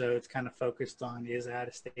episode's kind of focused on is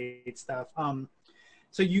out-of-state stuff.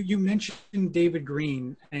 So you mentioned David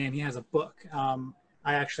Green, and he has a book.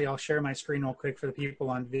 I'll share my screen real quick for the people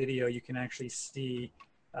on video. You can actually see,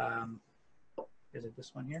 is it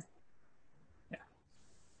this one here? Yeah.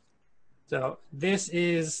 So this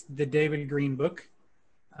is the David Green book.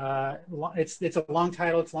 It's a long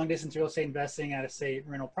title. It's Long Distance Real Estate Investing Out of State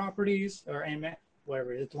Rental Properties, or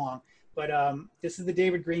whatever, it's long. But this is the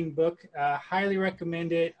David Green book. Highly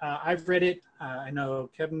recommend it. I've read it. I know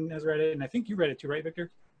Kevin has read it, and I think you read it too, right,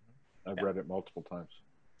 Victor? I've read it multiple times.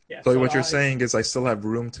 Yeah. So what you're saying is I still have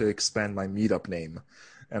room to expand my meetup name,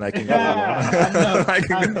 and I can go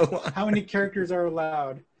along. How many characters are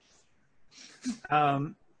allowed?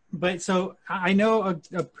 But so I know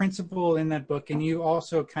a principle in that book, and you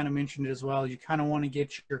also kind of mentioned it as well. You kind of want to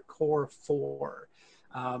get your core four.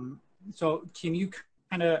 So can you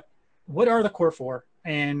kind of, what are the core four,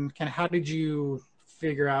 and kind of how did you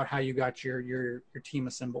figure out how you got your team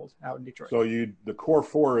assembled out in Detroit? So the core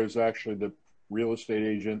four is actually the real estate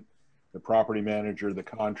agent, the property manager, the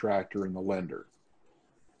contractor, and the lender.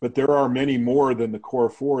 But there are many more than the core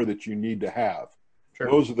four that you need to have. Sure.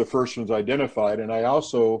 Those are the first ones identified. And I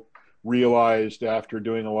also realized after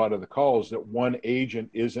doing a lot of the calls that one agent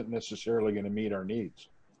isn't necessarily going to meet our needs.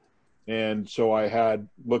 And so I had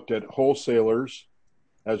looked at wholesalers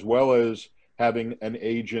as well as having an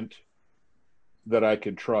agent that I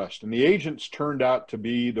could trust. And the agents turned out to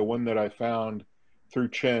be the one that I found through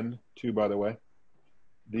Chen, too, by the way.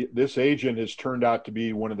 This agent has turned out to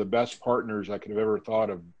be one of the best partners I could have ever thought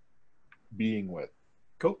of being with.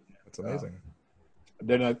 Cool. That's amazing.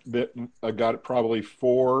 Then I got probably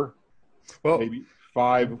maybe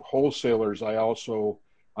 5 wholesalers.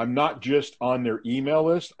 I'm not just on their email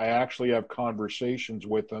list. I actually have conversations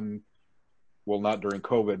with them. Well, not during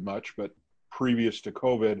COVID much, but previous to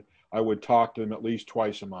COVID, I would talk to them at least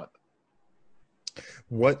twice a month.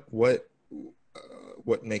 What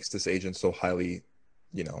makes this agent so highly,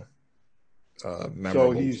 memorable?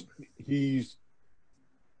 So he's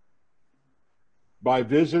by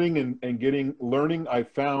visiting and learning, I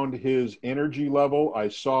found his energy level. I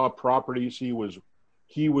saw properties he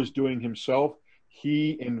was doing himself.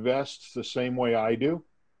 He invests the same way I do.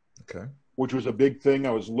 Okay. Which was a big thing.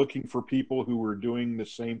 I was looking for people who were doing the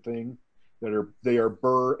same thing, they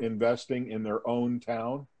are investing in their own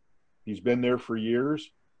town. He's been there for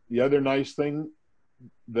years. The other nice thing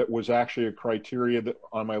that was actually a criteria that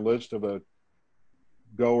on my list of a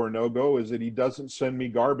go or no go is that he doesn't send me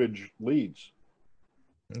garbage leads.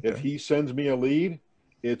 Okay. If he sends me a lead,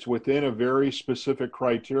 it's within a very specific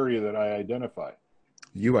criteria that I identify.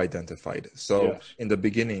 You identified. So Yes. in the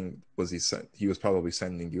beginning, he was probably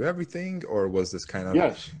sending you everything, or was this kind of,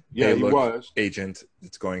 Yes. Yeah, hey, he look, was. agent,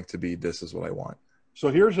 it's going to be, this is what I want. So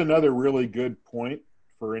here's another really good point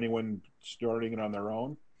for anyone starting it on their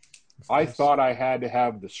own. I thought I had to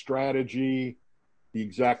have the strategy, the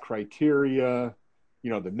exact criteria,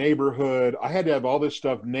 the neighborhood. I had to have all this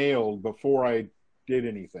stuff nailed before I did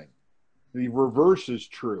anything. The reverse is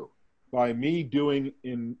true. By me doing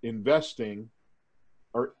investing,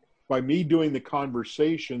 or by me doing the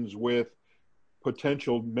conversations with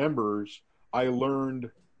potential members, I learned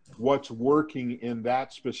what's working in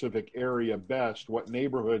that specific area best, what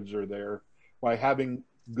neighborhoods are there, by having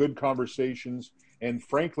good conversations, and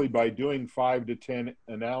frankly, by doing 5 to 10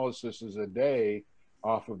 analyses a day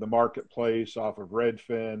off of the marketplace, off of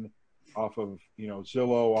Redfin, off of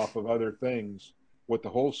Zillow, off of other things, what the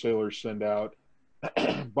wholesalers send out.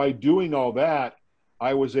 By doing all that,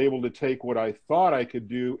 I was able to take what I thought I could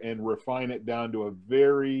do and refine it down to a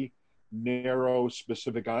very narrow,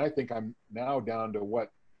 specific. I think I'm now down to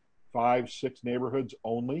 5, 6 neighborhoods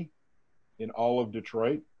only in all of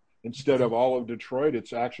Detroit. Instead of all of Detroit,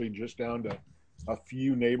 it's actually just down to a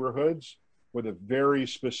few neighborhoods with a very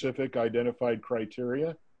specific identified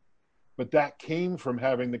criteria. But that came from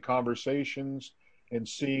having the conversations and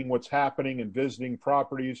seeing what's happening and visiting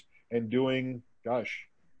properties and doing, gosh,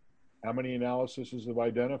 how many analyses have I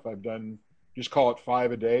done? If I've done, just call it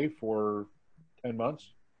 5 a day for 10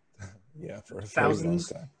 months. Yeah, for a thousands.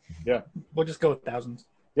 Very long time. Yeah, We'll just go with thousands.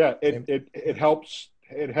 yeah. It helps.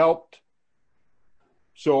 It helped.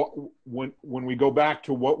 So when we go back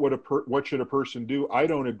to what should a person do, I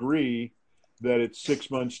don't agree that it's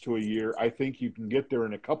 6 months to a year. I think you can get there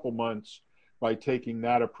in a couple months by taking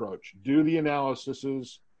that approach. Do the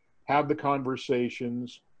analyses, have the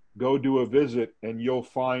conversations, go do a visit, and you'll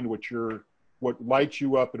find what lights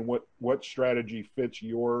you up and what strategy fits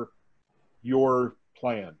your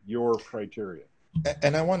plan, your criteria.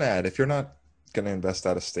 And I want to add, if you're not going to invest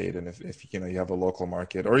out of state, and if you have a local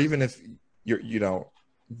market, or even if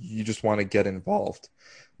you just want to get involved,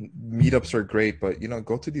 meetups are great, but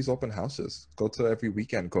go to these open houses. Go to every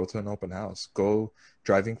weekend. Go to an open house. Go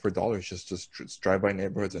driving for dollars. Just drive by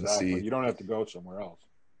neighborhoods and see. You don't have to go somewhere else.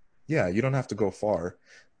 Yeah, you don't have to go far,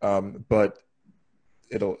 but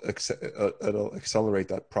it'll accelerate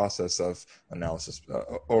that process of analysis,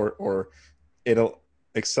 or it'll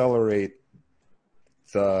accelerate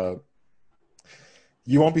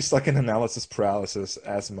you won't be stuck in analysis paralysis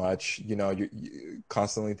as much. You're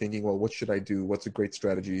constantly thinking, well, what should I do? What's a great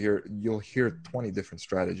strategy here? You'll hear 20 different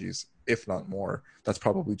strategies, if not more. That's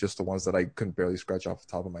probably just the ones that I couldn't barely scratch off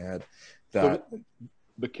the top of my head. So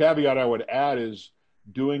the caveat I would add is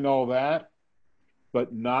doing all that,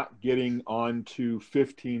 but not getting onto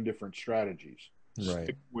 15 different strategies.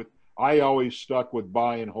 Right. I always stuck with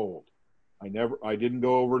buy and hold. I didn't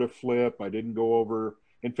go over to flip. I didn't go over.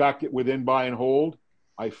 In fact, within buy and hold,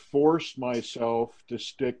 I forced myself to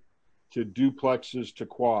stick to duplexes to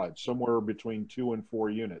quads, somewhere between 2 and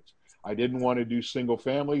 4 units. I didn't want to do single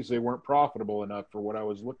families. They weren't profitable enough for what I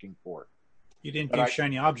was looking for. You didn't do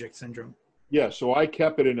shiny object syndrome. Yeah, so I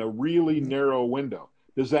kept it in a really narrow window.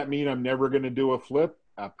 Does that mean I'm never going to do a flip?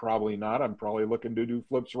 Probably not. I'm probably looking to do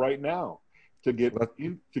flips right now to get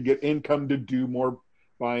income to do more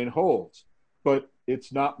buy and holds. But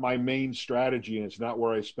it's not my main strategy, and it's not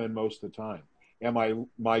where I spend most of the time. And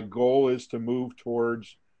my goal is to move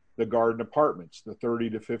towards the garden apartments, the 30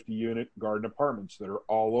 to 50 unit garden apartments that are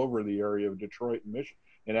all over the area of Detroit and Michigan,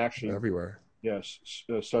 and actually everywhere. Yes,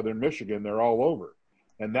 southern Michigan, they're all over.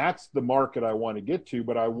 And that's the market I want to get to,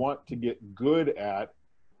 but I want to get good at,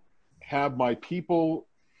 have my people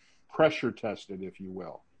pressure tested, if you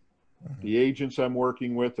will. Mm-hmm. The agents I'm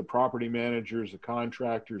working with, the property managers, the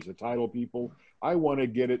contractors, the title people, I want to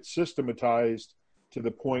get it systematized to the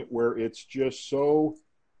point where it's just so,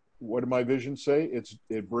 what did my vision say?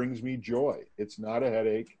 It brings me joy. It's not a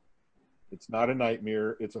headache. It's not a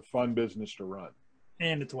nightmare. It's a fun business to run.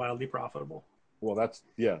 And it's wildly profitable. Well, that's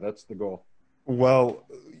the goal. Well,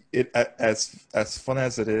 as fun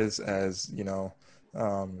as it is, as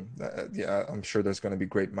I'm sure there's going to be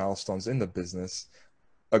great milestones in the business.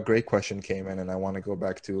 A great question came in, and I want to go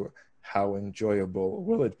back to how enjoyable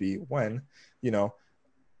will it be when,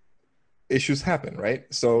 issues happen, right?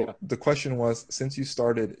 So The question was, since you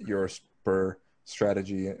started your Spur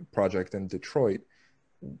strategy project in Detroit,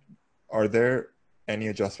 are there any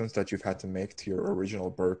adjustments that you've had to make to your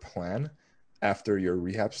original BRRRR plan after your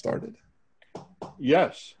rehab started?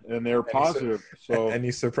 Yes, and they're positive. So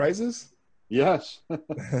any surprises? yes,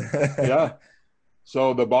 yeah.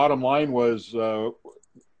 So the bottom line was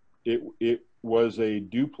it was a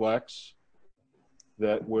duplex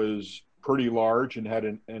that was pretty large and had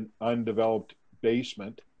an undeveloped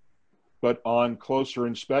basement. But on closer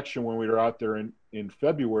inspection, when we were out there in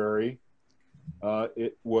February,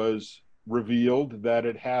 it was revealed that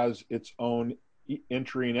it has its own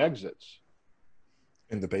entry and exits.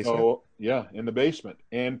 In the basement? So, yeah, in the basement.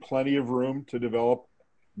 And plenty of room to develop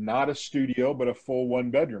not a studio, but a full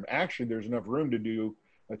 1-bedroom. Actually, there's enough room to do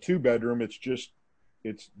a 2-bedroom.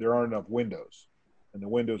 There aren't enough windows. And the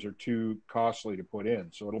windows are too costly to put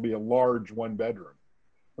in. So it'll be a large 1-bedroom.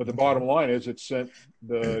 But the bottom line is it sent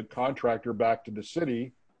the contractor back to the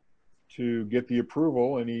city to get the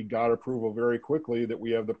approval, and he got approval very quickly that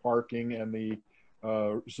we have the parking and the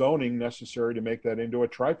zoning necessary to make that into a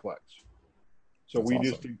triplex. So That's we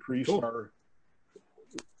awesome. just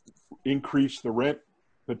increased the rent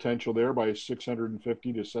potential there by $650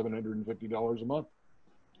 to $750 a month,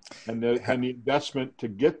 and the investment to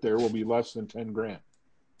get there will be less than $10,000.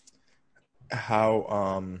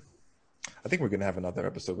 How I think we're gonna have another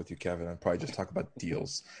episode with you, Kevin, and probably just talk about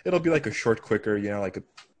deals. It'll be like a short, quicker, like a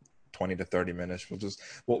 20 to 30 minutes. I'm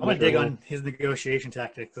gonna dig on his negotiation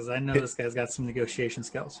tactic because I know this guy's got some negotiation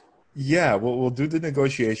skills. Yeah, we'll do the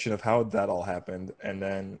negotiation of how that all happened, and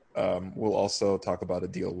then we'll also talk about a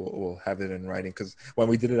deal. We'll have it in writing, because when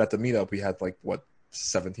we did it at the meetup, we had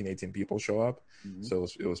 17, 18 people show up. Mm-hmm. So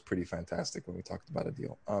it was pretty fantastic when we talked about a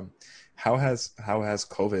deal. How has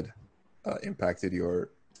COVID impacted your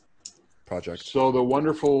project? So the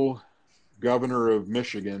wonderful governor of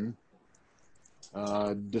Michigan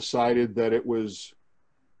decided that it was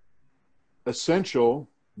essential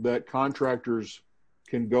that contractors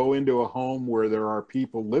can go into a home where there are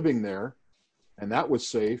people living there, and that was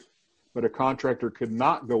safe, but a contractor could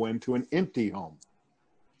not go into an empty home,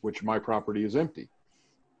 which my property is empty.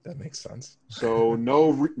 That makes sense. So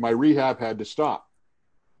my rehab had to stop.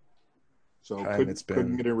 So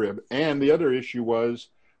couldn't get a rib. And the other issue was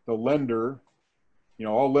the lender,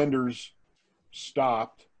 all lenders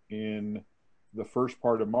stopped in the first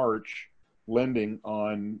part of March lending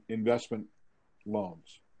on investment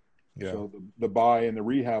loans. Yeah. So the buy and the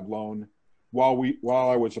rehab loan, while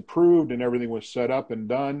I was approved and everything was set up and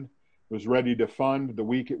done, was ready to fund, the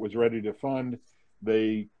week it was ready to fund,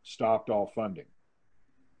 they stopped all funding.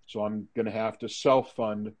 So I'm going to have to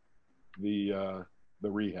self-fund the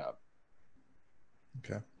rehab.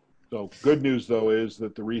 Okay. So good news though is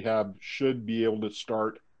that the rehab should be able to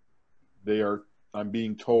start. I'm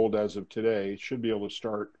being told as of today, should be able to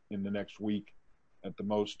start in the next week, at the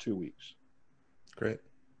most 2 weeks. Great.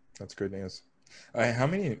 That's good news. How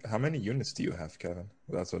many units do you have, Kevin?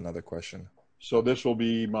 That's another question. So this will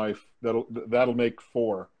be that'll make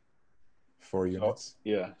 4. 4 units.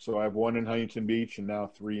 Yeah. So I have 1 in Huntington Beach and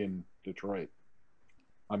now 3 in Detroit.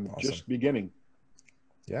 I'm awesome. Just beginning.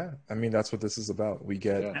 Yeah. I mean, that's what this is about. We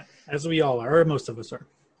get, as we all are, or most of us are.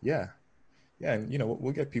 Yeah. Yeah. And,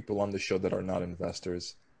 we'll get people on the show that are not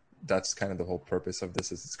investors. That's kind of the whole purpose of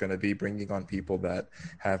this, is it's going to be bringing on people that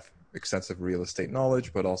have extensive real estate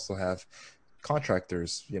knowledge, but also have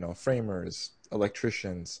contractors, framers,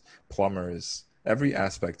 electricians, plumbers, every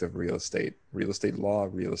aspect of real estate law,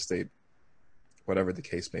 real estate, whatever the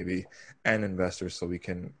case may be, and investors, so we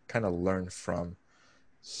can kind of learn from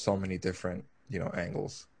so many different,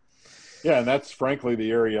 angles. Yeah, and that's frankly the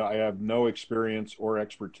area I have no experience or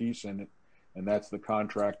expertise in, and that's the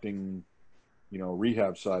contracting,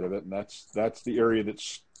 rehab side of it, and that's the area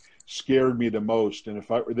that's scared me the most. And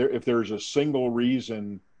if there's a single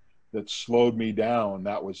reason that slowed me down,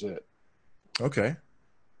 that was it. Okay.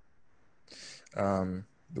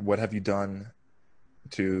 What have you done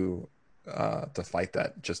to fight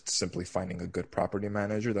that? Just simply finding a good property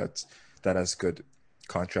manager that has good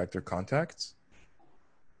contractor contacts?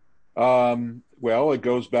 Well, it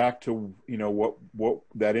goes back to what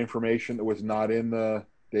that information that was not in the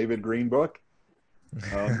David Green book.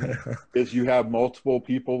 Is you have multiple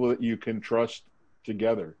people that you can trust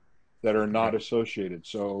together that are not associated.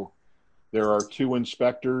 So there are 2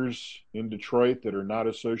 inspectors in Detroit that are not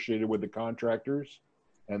associated with the contractors,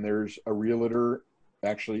 and there's a realtor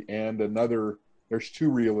actually, and there's 2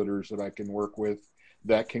 realtors that I can work with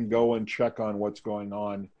that can go and check on what's going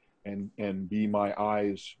on and be my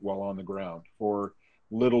eyes while on the ground for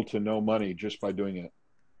little to no money, just by doing it.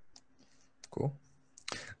 Cool.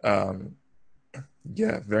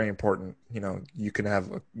 Yeah, very important. You can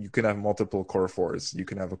have multiple core 4s. You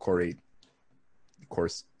can have a core 8. of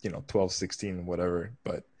course, 12, 16, whatever,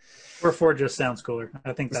 but Core 4 just sounds cooler.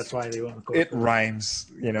 I think that's why they went with Core it 4.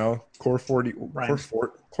 rhymes, Core 40, Rhymes.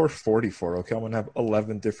 Core 44. Okay, I'm gonna have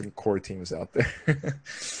 11 different core teams out there.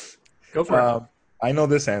 Go for it. I know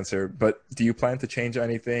this answer, but do you plan to change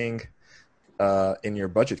anything in your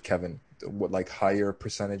budget, Kevin? What, like, higher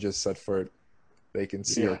percentages set for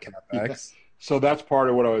vacancy or capex? Yeah. So that's part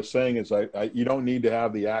of what I was saying is you don't need to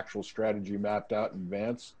have the actual strategy mapped out in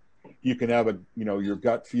advance. You can have your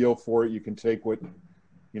gut feel for it. You can take what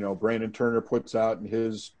Brandon Turner puts out in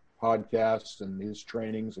his podcasts and his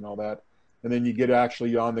trainings and all that, and then you get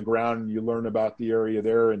actually on the ground and you learn about the area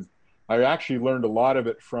there. And I actually learned a lot of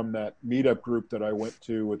it from that meetup group that I went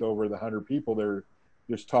to with over 100 people there,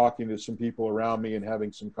 just talking to some people around me and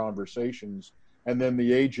having some conversations. And then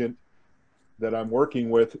the agent that I'm working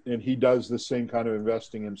with, and he does the same kind of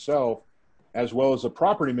investing himself, as well as a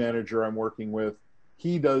property manager I'm working with.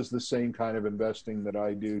 He does the same kind of investing that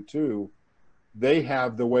I do too. They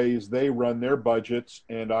have the ways they run their budgets,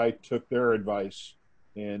 and I took their advice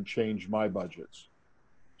and changed my budgets.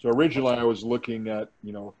 So originally I was looking at,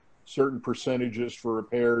 certain percentages for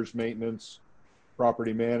repairs, maintenance,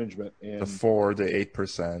 property management, and The 4, the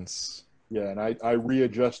 8%. yeah, and I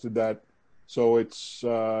readjusted that. So it's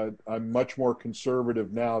I'm much more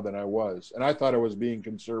conservative now than I was, and I thought I was being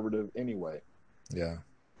conservative anyway. Yeah.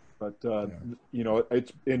 But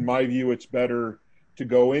it's, in my view, it's better to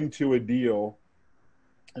go into a deal,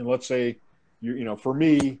 and let's say for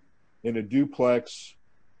me, in a duplex,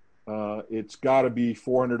 it's got to be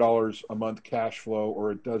 $400 a month cash flow,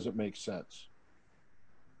 or it doesn't make sense.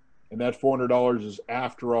 And that $400 is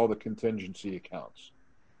after all the contingency accounts.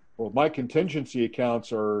 Well, my contingency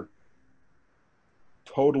accounts are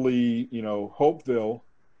totally, Hopeville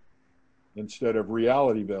instead of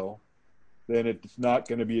Realityville, then it's not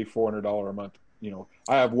going to be a $400 a month.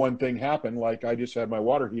 I have one thing happen, like I just had my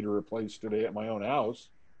water heater replaced today at my own house.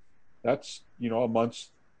 That's, a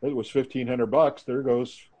month's, it was $1,500. There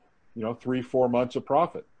goes, 3-4 months of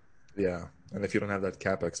profit. Yeah. And if you don't have that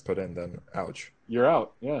capex put in, then ouch. You're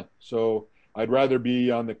out. Yeah. So I'd rather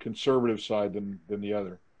be on the conservative side than the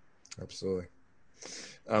other. Absolutely.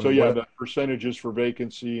 The percentages for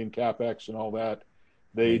vacancy and capex and all that,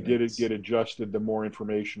 they Maintenance. did get adjusted the more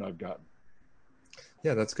information I've gotten.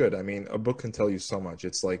 Yeah, that's good. I mean, a book can tell you so much.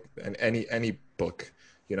 It's like any book,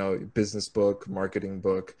 business book, marketing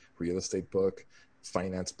book, real estate book,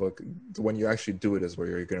 finance book. When you actually do it is where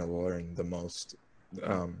you're going to learn the most,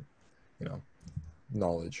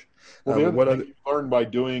 knowledge. Well, the other thing you learn by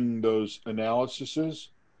doing those analyses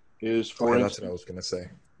is, for instance, that's what I was going to say.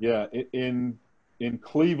 Yeah, in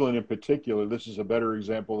Cleveland in particular, this is a better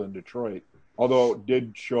example than Detroit, although it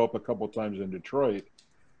did show up a couple of times in Detroit.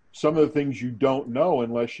 Some of the things you don't know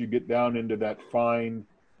unless you get down into that fine,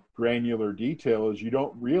 granular detail is you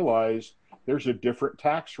don't realize there's a different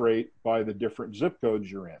tax rate by the different zip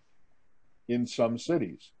codes you're in some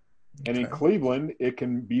cities. And in Cleveland, it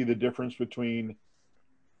can be the difference between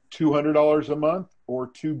 $200 a month or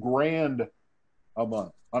 $2,000 a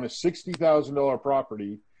month. On a $60,000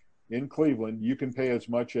 property in Cleveland, you can pay as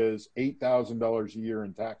much as $8,000 a year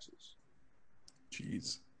in taxes.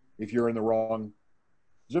 Jeez. If you're in the wrong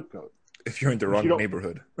zip code. If you're in the wrong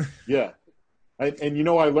neighborhood. Yeah. And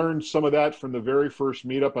I learned some of that from the very first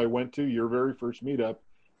meetup I went to, your very first meetup.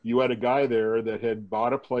 You had a guy there that had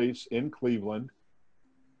bought a place in Cleveland,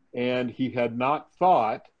 and he had not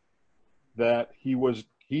thought that he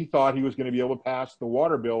thought he was going to be able to pass the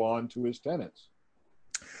water bill on to his tenants.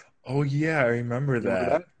 Oh, yeah, I remember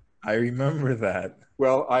that. I remember that.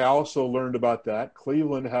 Well, I also learned about that.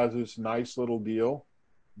 Cleveland has this nice little deal.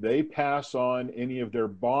 They pass on any of their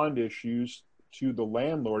bond issues to the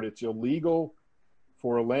landlord. It's illegal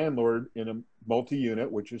for a landlord in a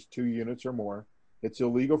multi-unit, which is 2 units or more. It's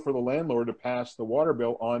illegal for the landlord to pass the water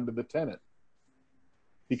bill on to the tenant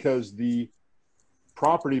because the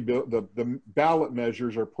property bill, the ballot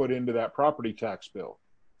measures are put into that property tax bill.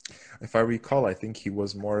 If I recall, I think he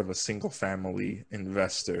was more of a single family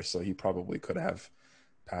investor, so he probably could have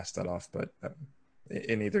passed that off. But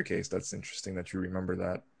in either case, that's interesting that you remember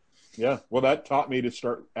that. Yeah, well, that taught me to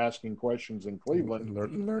start asking questions in Cleveland.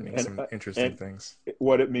 Learning some interesting things.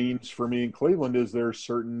 What it means for me in Cleveland is there's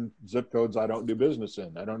certain zip codes I don't do business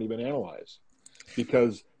in. I don't even analyze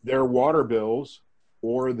because their water bills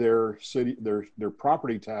or their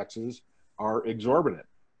property taxes are exorbitant.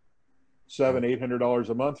 $700-800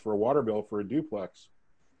 a month for a water bill for a duplex.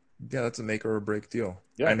 Yeah, that's a make or a break deal.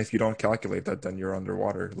 Yeah. And if you don't calculate that, then you're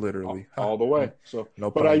underwater, literally. All the way. So,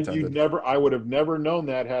 no but pun intended. I would have never known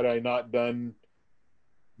that had I not done,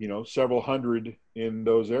 several hundred in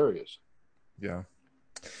those areas. Yeah.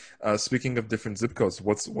 Speaking of different zip codes,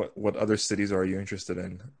 what other cities are you interested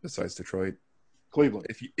in besides Detroit? Cleveland.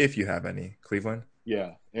 If you have any, Cleveland.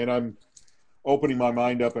 Yeah, and I'm opening my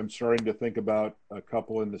mind up. I'm starting to think about a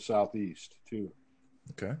couple in the southeast too.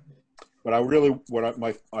 Okay. But I really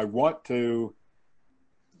I want to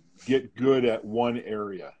get good at one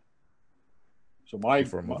area. So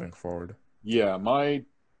Before moving forward. Yeah, my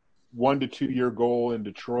 1 to 2 year goal in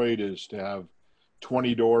Detroit is to have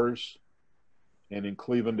 20 doors, and in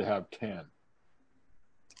Cleveland to have 10.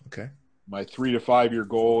 Okay. My 3 to 5 year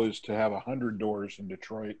goal is to have 100 doors in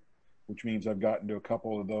Detroit, which means I've gotten to a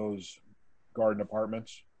couple of those garden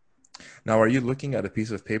apartments. Now, are you looking at a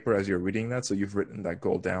piece of paper as you're reading that? So you've written that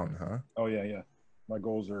goal down, huh? Oh, yeah. My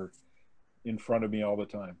goals are in front of me all the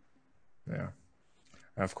time. Yeah.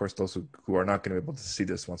 And of course, those who are not going to be able to see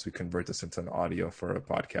this once we convert this into an audio for a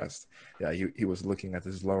podcast. Yeah, he was looking at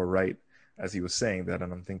his lower right as he was saying that,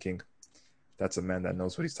 and I'm thinking, that's a man that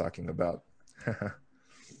knows what he's talking about.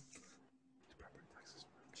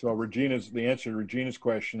 So the answer to Regina's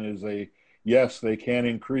question is yes, they can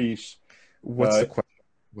increase. What's the question?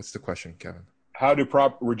 What's the question, Kevin?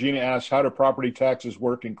 Regina asks, how do property taxes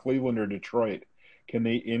work in Cleveland or Detroit? Can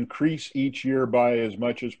they increase each year by as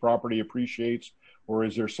much as property appreciates, or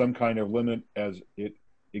is there some kind of limit as it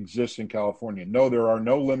exists in California? No, there are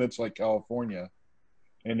no limits like California.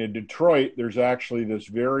 And in Detroit, there's actually this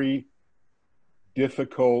very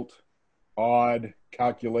difficult, odd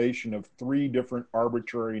calculation of 3 different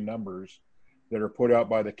arbitrary numbers that are put out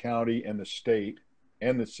by the county and the state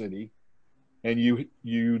and the city. And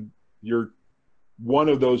you're one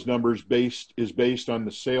of those numbers is based on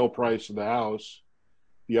the sale price of the house.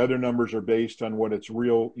 The other numbers are based on what its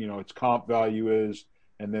real, its comp value is.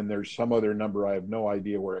 And then there's some other number. I have no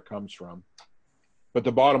idea where it comes from. But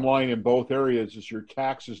the bottom line in both areas is your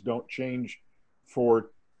taxes don't change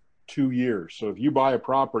for 2 years. So if you buy a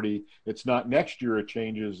property, it's not next year it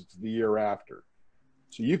changes, it's the year after.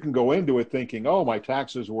 So you can go into it thinking, oh, my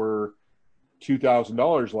taxes were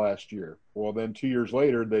 $2,000 last year. Well, then 2 years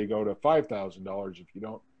later, they go to $5,000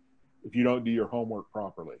 if you don't do your homework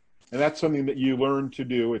properly. And that's something that you learn to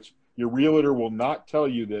do. Your realtor will not tell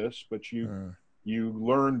you this, but you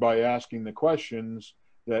learn by asking the questions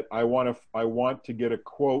that I want to get a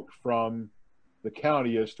quote from the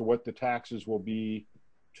county as to what the taxes will be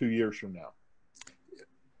 2 years from now.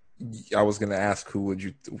 I was going to ask, who would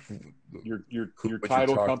you? Your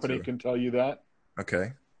title company can tell you that.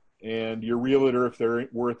 Okay. And your realtor, if they're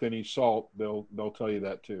worth any salt, they'll tell you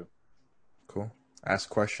that too. Cool. Ask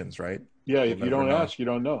questions, right? Yeah. If you don't ask, you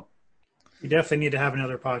don't know. We definitely need to have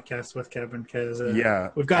another podcast with Kevin because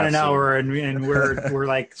we've got an hour and we're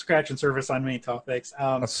like scratching surface on many topics.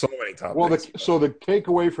 So many topics. Well, so the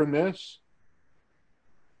takeaway from this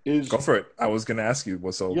is go for it. I was going to ask you. The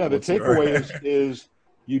takeaway is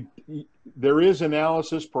there is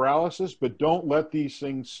analysis paralysis, but don't let these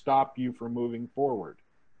things stop you from moving forward.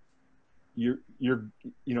 The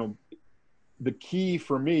key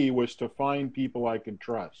for me was to find people I could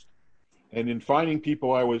trust. And in finding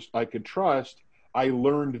people I could trust, I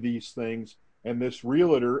learned these things. And this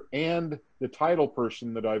realtor and the title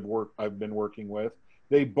person that I've been working with,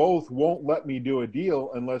 they both won't let me do a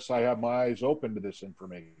deal unless I have my eyes open to this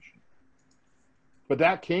information. But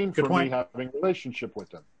that came from me having a relationship with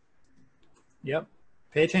them. Yep.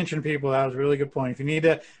 Pay attention, people. That was a really good point. If you need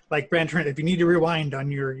to, like Brent, if you need to rewind on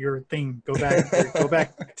your thing, go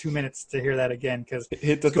back 2 minutes to hear that again. Because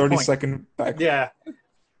hit the 30-second back. Yeah.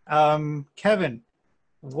 Kevin,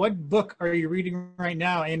 what book are you reading right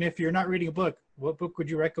now? And if you're not reading a book, what book would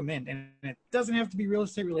you recommend? And it doesn't have to be real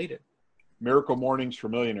estate related. Miracle Mornings for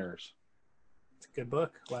Millionaires. It's a good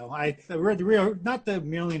book. Well, I read not the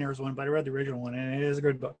Millionaires one, but I read the original one, and it is a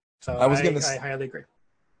good book. So I highly agree.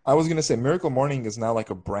 I was going to say Miracle Morning is now like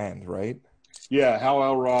a brand, right? Yeah, Hal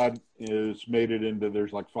Elrod has made it into,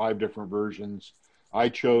 there's like 5 different versions. I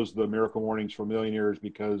chose the Miracle Mornings for Millionaires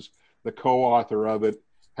because the co-author of it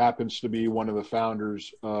happens to be one of the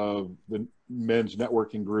founders of the men's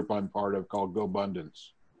networking group I'm part of called GoBundance.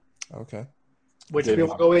 Okay. Which we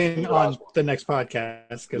will go in on the next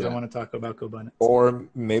podcast because I want to talk about GoBundance. Or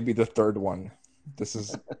maybe the third one. This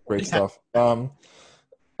is great stuff.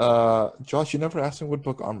 Josh, you never asked me what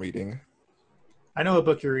book I'm reading. I know what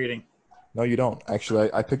book you're reading. No, you don't. Actually,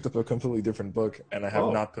 I picked up a completely different book, and I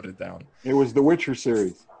have not put it down. It was the Witcher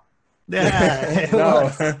series. Yeah.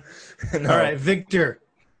 No. All right, Victor.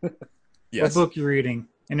 Yes. What book you reading?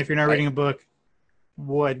 And if you're not reading a book,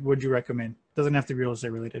 what would you recommend? Doesn't have to be real estate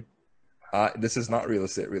related. This is not real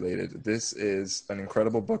estate related. This is an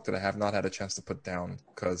incredible book that I have not had a chance to put down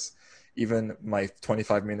because Even my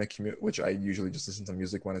 25-minute commute, which I usually just listen to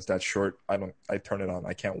music when it's that short, I turn it on.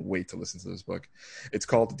 I can't wait to listen to this book. It's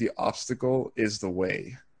called The Obstacle is the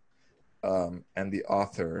Way. And the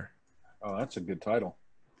author, Oh, that's a good title.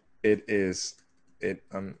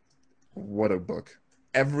 what a book.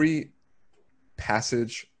 Every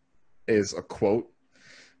passage is a quote.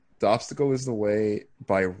 The Obstacle is the Way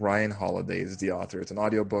by Ryan Holiday is the author. It's an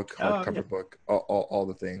audiobook, hardcover book, all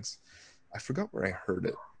the things. I forgot where I heard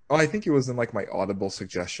it. Oh, I think it was in like my Audible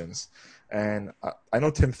suggestions. And I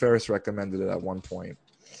know Tim Ferriss recommended it at one point.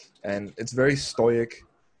 And it's very stoic,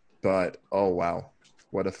 but oh wow,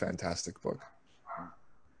 what a fantastic book.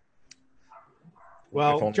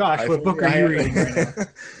 Well, Josh, what book are you reading right now?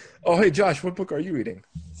 Oh, hey, Josh, what book are you reading?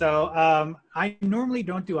 So I normally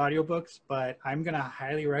don't do audiobooks, but I'm going to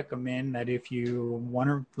highly recommend that if you want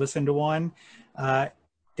to listen to one,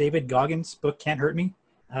 David Goggins' book, Can't Hurt Me,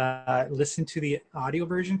 listen to the audio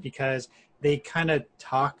version because they kind of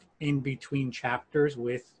talk in between chapters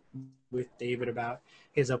with David about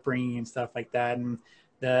his upbringing and stuff like that. And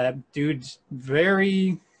the dude's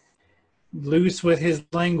very loose with his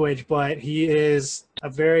language, but he is a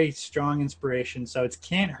very strong inspiration. So it's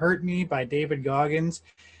Can't Hurt Me by David Goggins.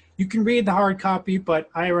 You can read the hard copy, but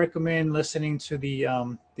I recommend listening to the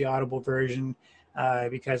Audible version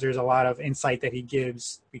because there's a lot of insight that he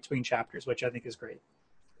gives between chapters, which I think is great.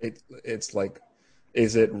 It's like,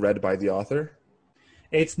 is it read by the author?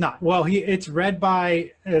 It's not. Well, it's read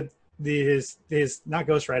by his not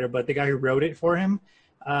ghostwriter, but the guy who wrote it for him.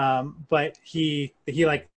 But he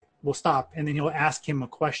like will stop and then he'll ask him a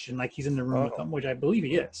question like he's in the room with them, which I believe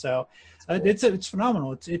he is. So cool. It's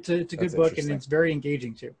phenomenal. It's a good book and it's very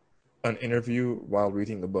engaging too. An interview while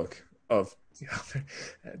reading the book of the author.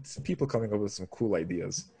 It's people coming up with some cool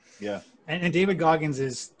ideas. Yeah. And David Goggins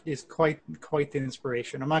is quite the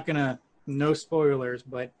inspiration. I'm not gonna, no spoilers,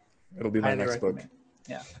 but it'll be my next book.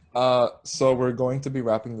 Yeah. So we're going to be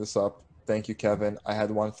wrapping this up. Thank you, Kevin. I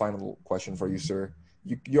had one final question for you, sir.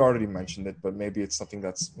 You already mentioned it, but maybe it's something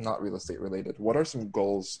that's not real estate related. What are some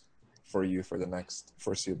goals for you for the next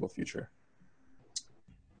foreseeable future?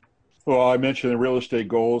 Well, I mentioned the real estate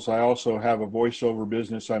goals. I also have a voiceover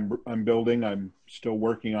business I'm building. I'm still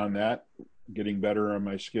working on that, getting better on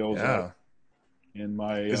my skills. Yeah. In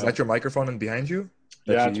my is that your microphone and behind you?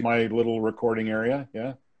 Yeah, it's my little recording area.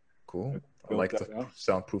 Yeah. Cool. I like the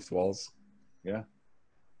soundproofed walls. Yeah.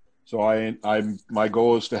 So my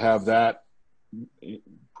goal is to have that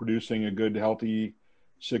producing a good, healthy,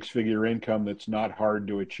 six-figure income that's not hard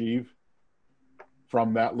to achieve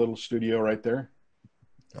from that little studio right there.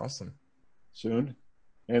 Awesome. Soon.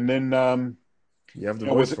 And then you have the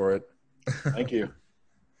voice for it. Thank you.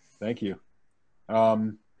 Thank you.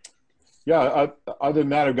 Other than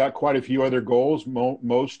that, I've got quite a few other goals.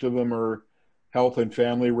 Most of them are health and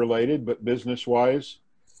family related, but business wise,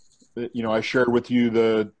 I shared with you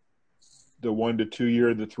the 1 to 2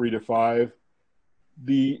 year, the 3 to 5.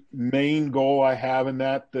 The main goal I have in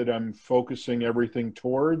that I'm focusing everything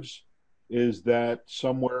towards is that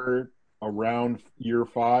somewhere around year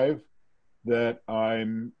 5 that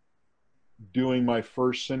I'm doing my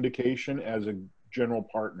first syndication as a general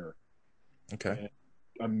partner. Okay.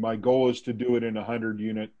 And my goal is to do it in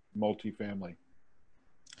 100-unit multifamily.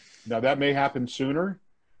 Now that may happen sooner,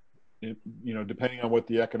 depending on what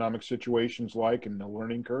the economic situation's like and the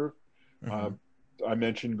learning curve. Mm-hmm. I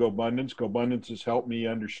mentioned GoBundance. GoBundance has helped me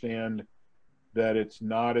understand that it's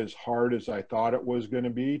not as hard as I thought it was going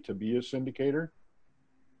to be a syndicator.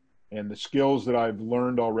 And the skills that I've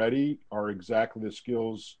learned already are exactly the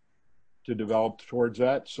skills to develop towards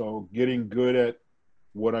that. So getting good at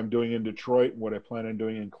what I'm doing in Detroit, what I plan on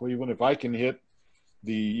doing in Cleveland. If I can hit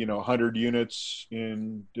the 100 units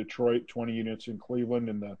in Detroit, 20 units in Cleveland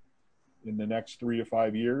in the next 3 to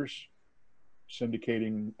 5 years,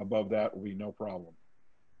 syndicating above that will be no problem.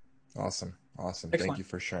 Awesome. Excellent. Thank you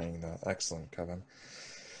for sharing that. Excellent, Kevin.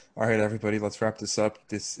 All right, everybody, let's wrap this up.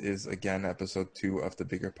 This is, again, episode 2 of the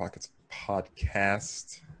Bigger Pockets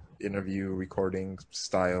podcast, interview, recording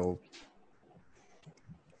style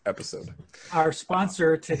episode. Our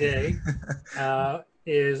sponsor today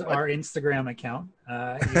is our Instagram account.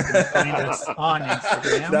 You can find us on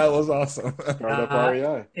Instagram. That was awesome. Startup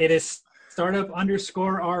REI. It is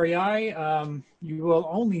startup_REI. You will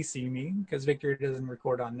only see me because Victor doesn't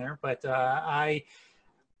record on there, but I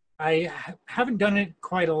haven't done it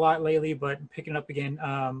quite a lot lately, but picking it up again.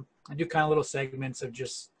 I do kind of little segments of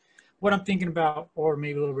just what I'm thinking about, or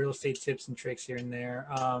maybe little real estate tips and tricks here and there.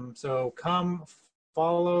 So come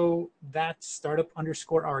follow that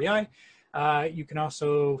startup_REI. You can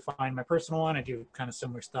also find my personal one. I do kind of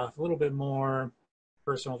similar stuff, a little bit more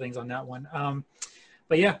personal things on that one.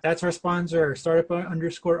 But yeah, that's our sponsor,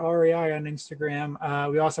 startup_REI on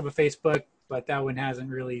Instagram. We also have a Facebook, but that one hasn't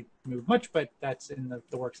really moved much, but that's in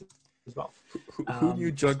the works as well. Who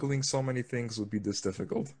knew juggling so many things would be this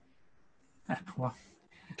difficult? Well,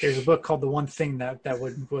 there's a book called The One Thing that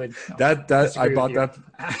would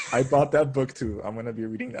I bought that book too. I'm gonna be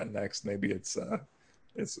reading that next. Maybe it's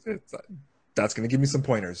that's gonna give me some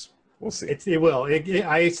pointers. We'll see. It will.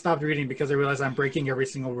 I stopped reading because I realized I'm breaking every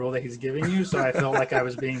single rule that he's giving you. So I felt like I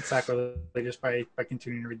was being sacrilegious by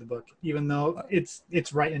continuing to read the book, even though it's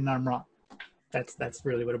right and I'm wrong. That's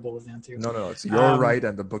really what it boils down to. No, it's you're right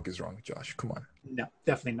and the book is wrong, Josh. Come on. No,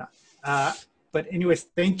 definitely not. But anyways,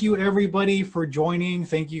 thank you everybody for joining.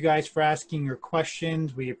 Thank you guys for asking your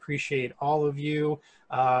questions. We appreciate all of you.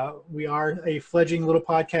 We are a fledgling little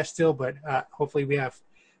podcast still, but hopefully we have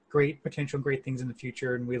great potential, great things in the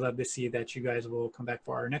future, and we love to see that you guys will come back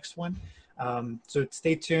for our next one. So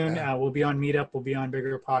stay tuned. We'll be on Meetup, we'll be on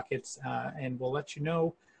Bigger Pockets, and we'll let you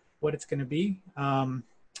know what it's going to be.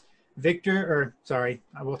 Victor,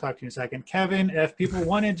 I will talk to you in a second. Kevin, if people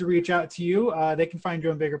wanted to reach out to you, they can find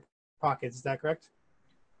you on Bigger Pockets. Is that correct?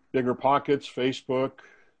 Bigger Pockets, Facebook,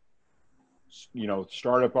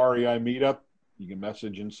 Startup REI Meetup. You can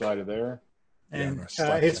message inside of there. And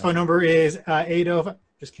his phone number is 80.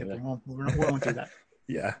 Just kidding. Yeah. We won't do that.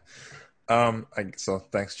 Yeah. So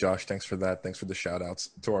thanks, Josh. Thanks for that. Thanks for the shout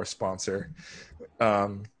outs to our sponsor.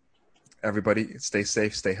 Everybody stay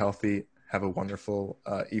safe, stay healthy. Have a wonderful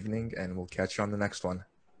evening, and we'll catch you on the next one.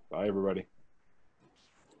 Bye, everybody.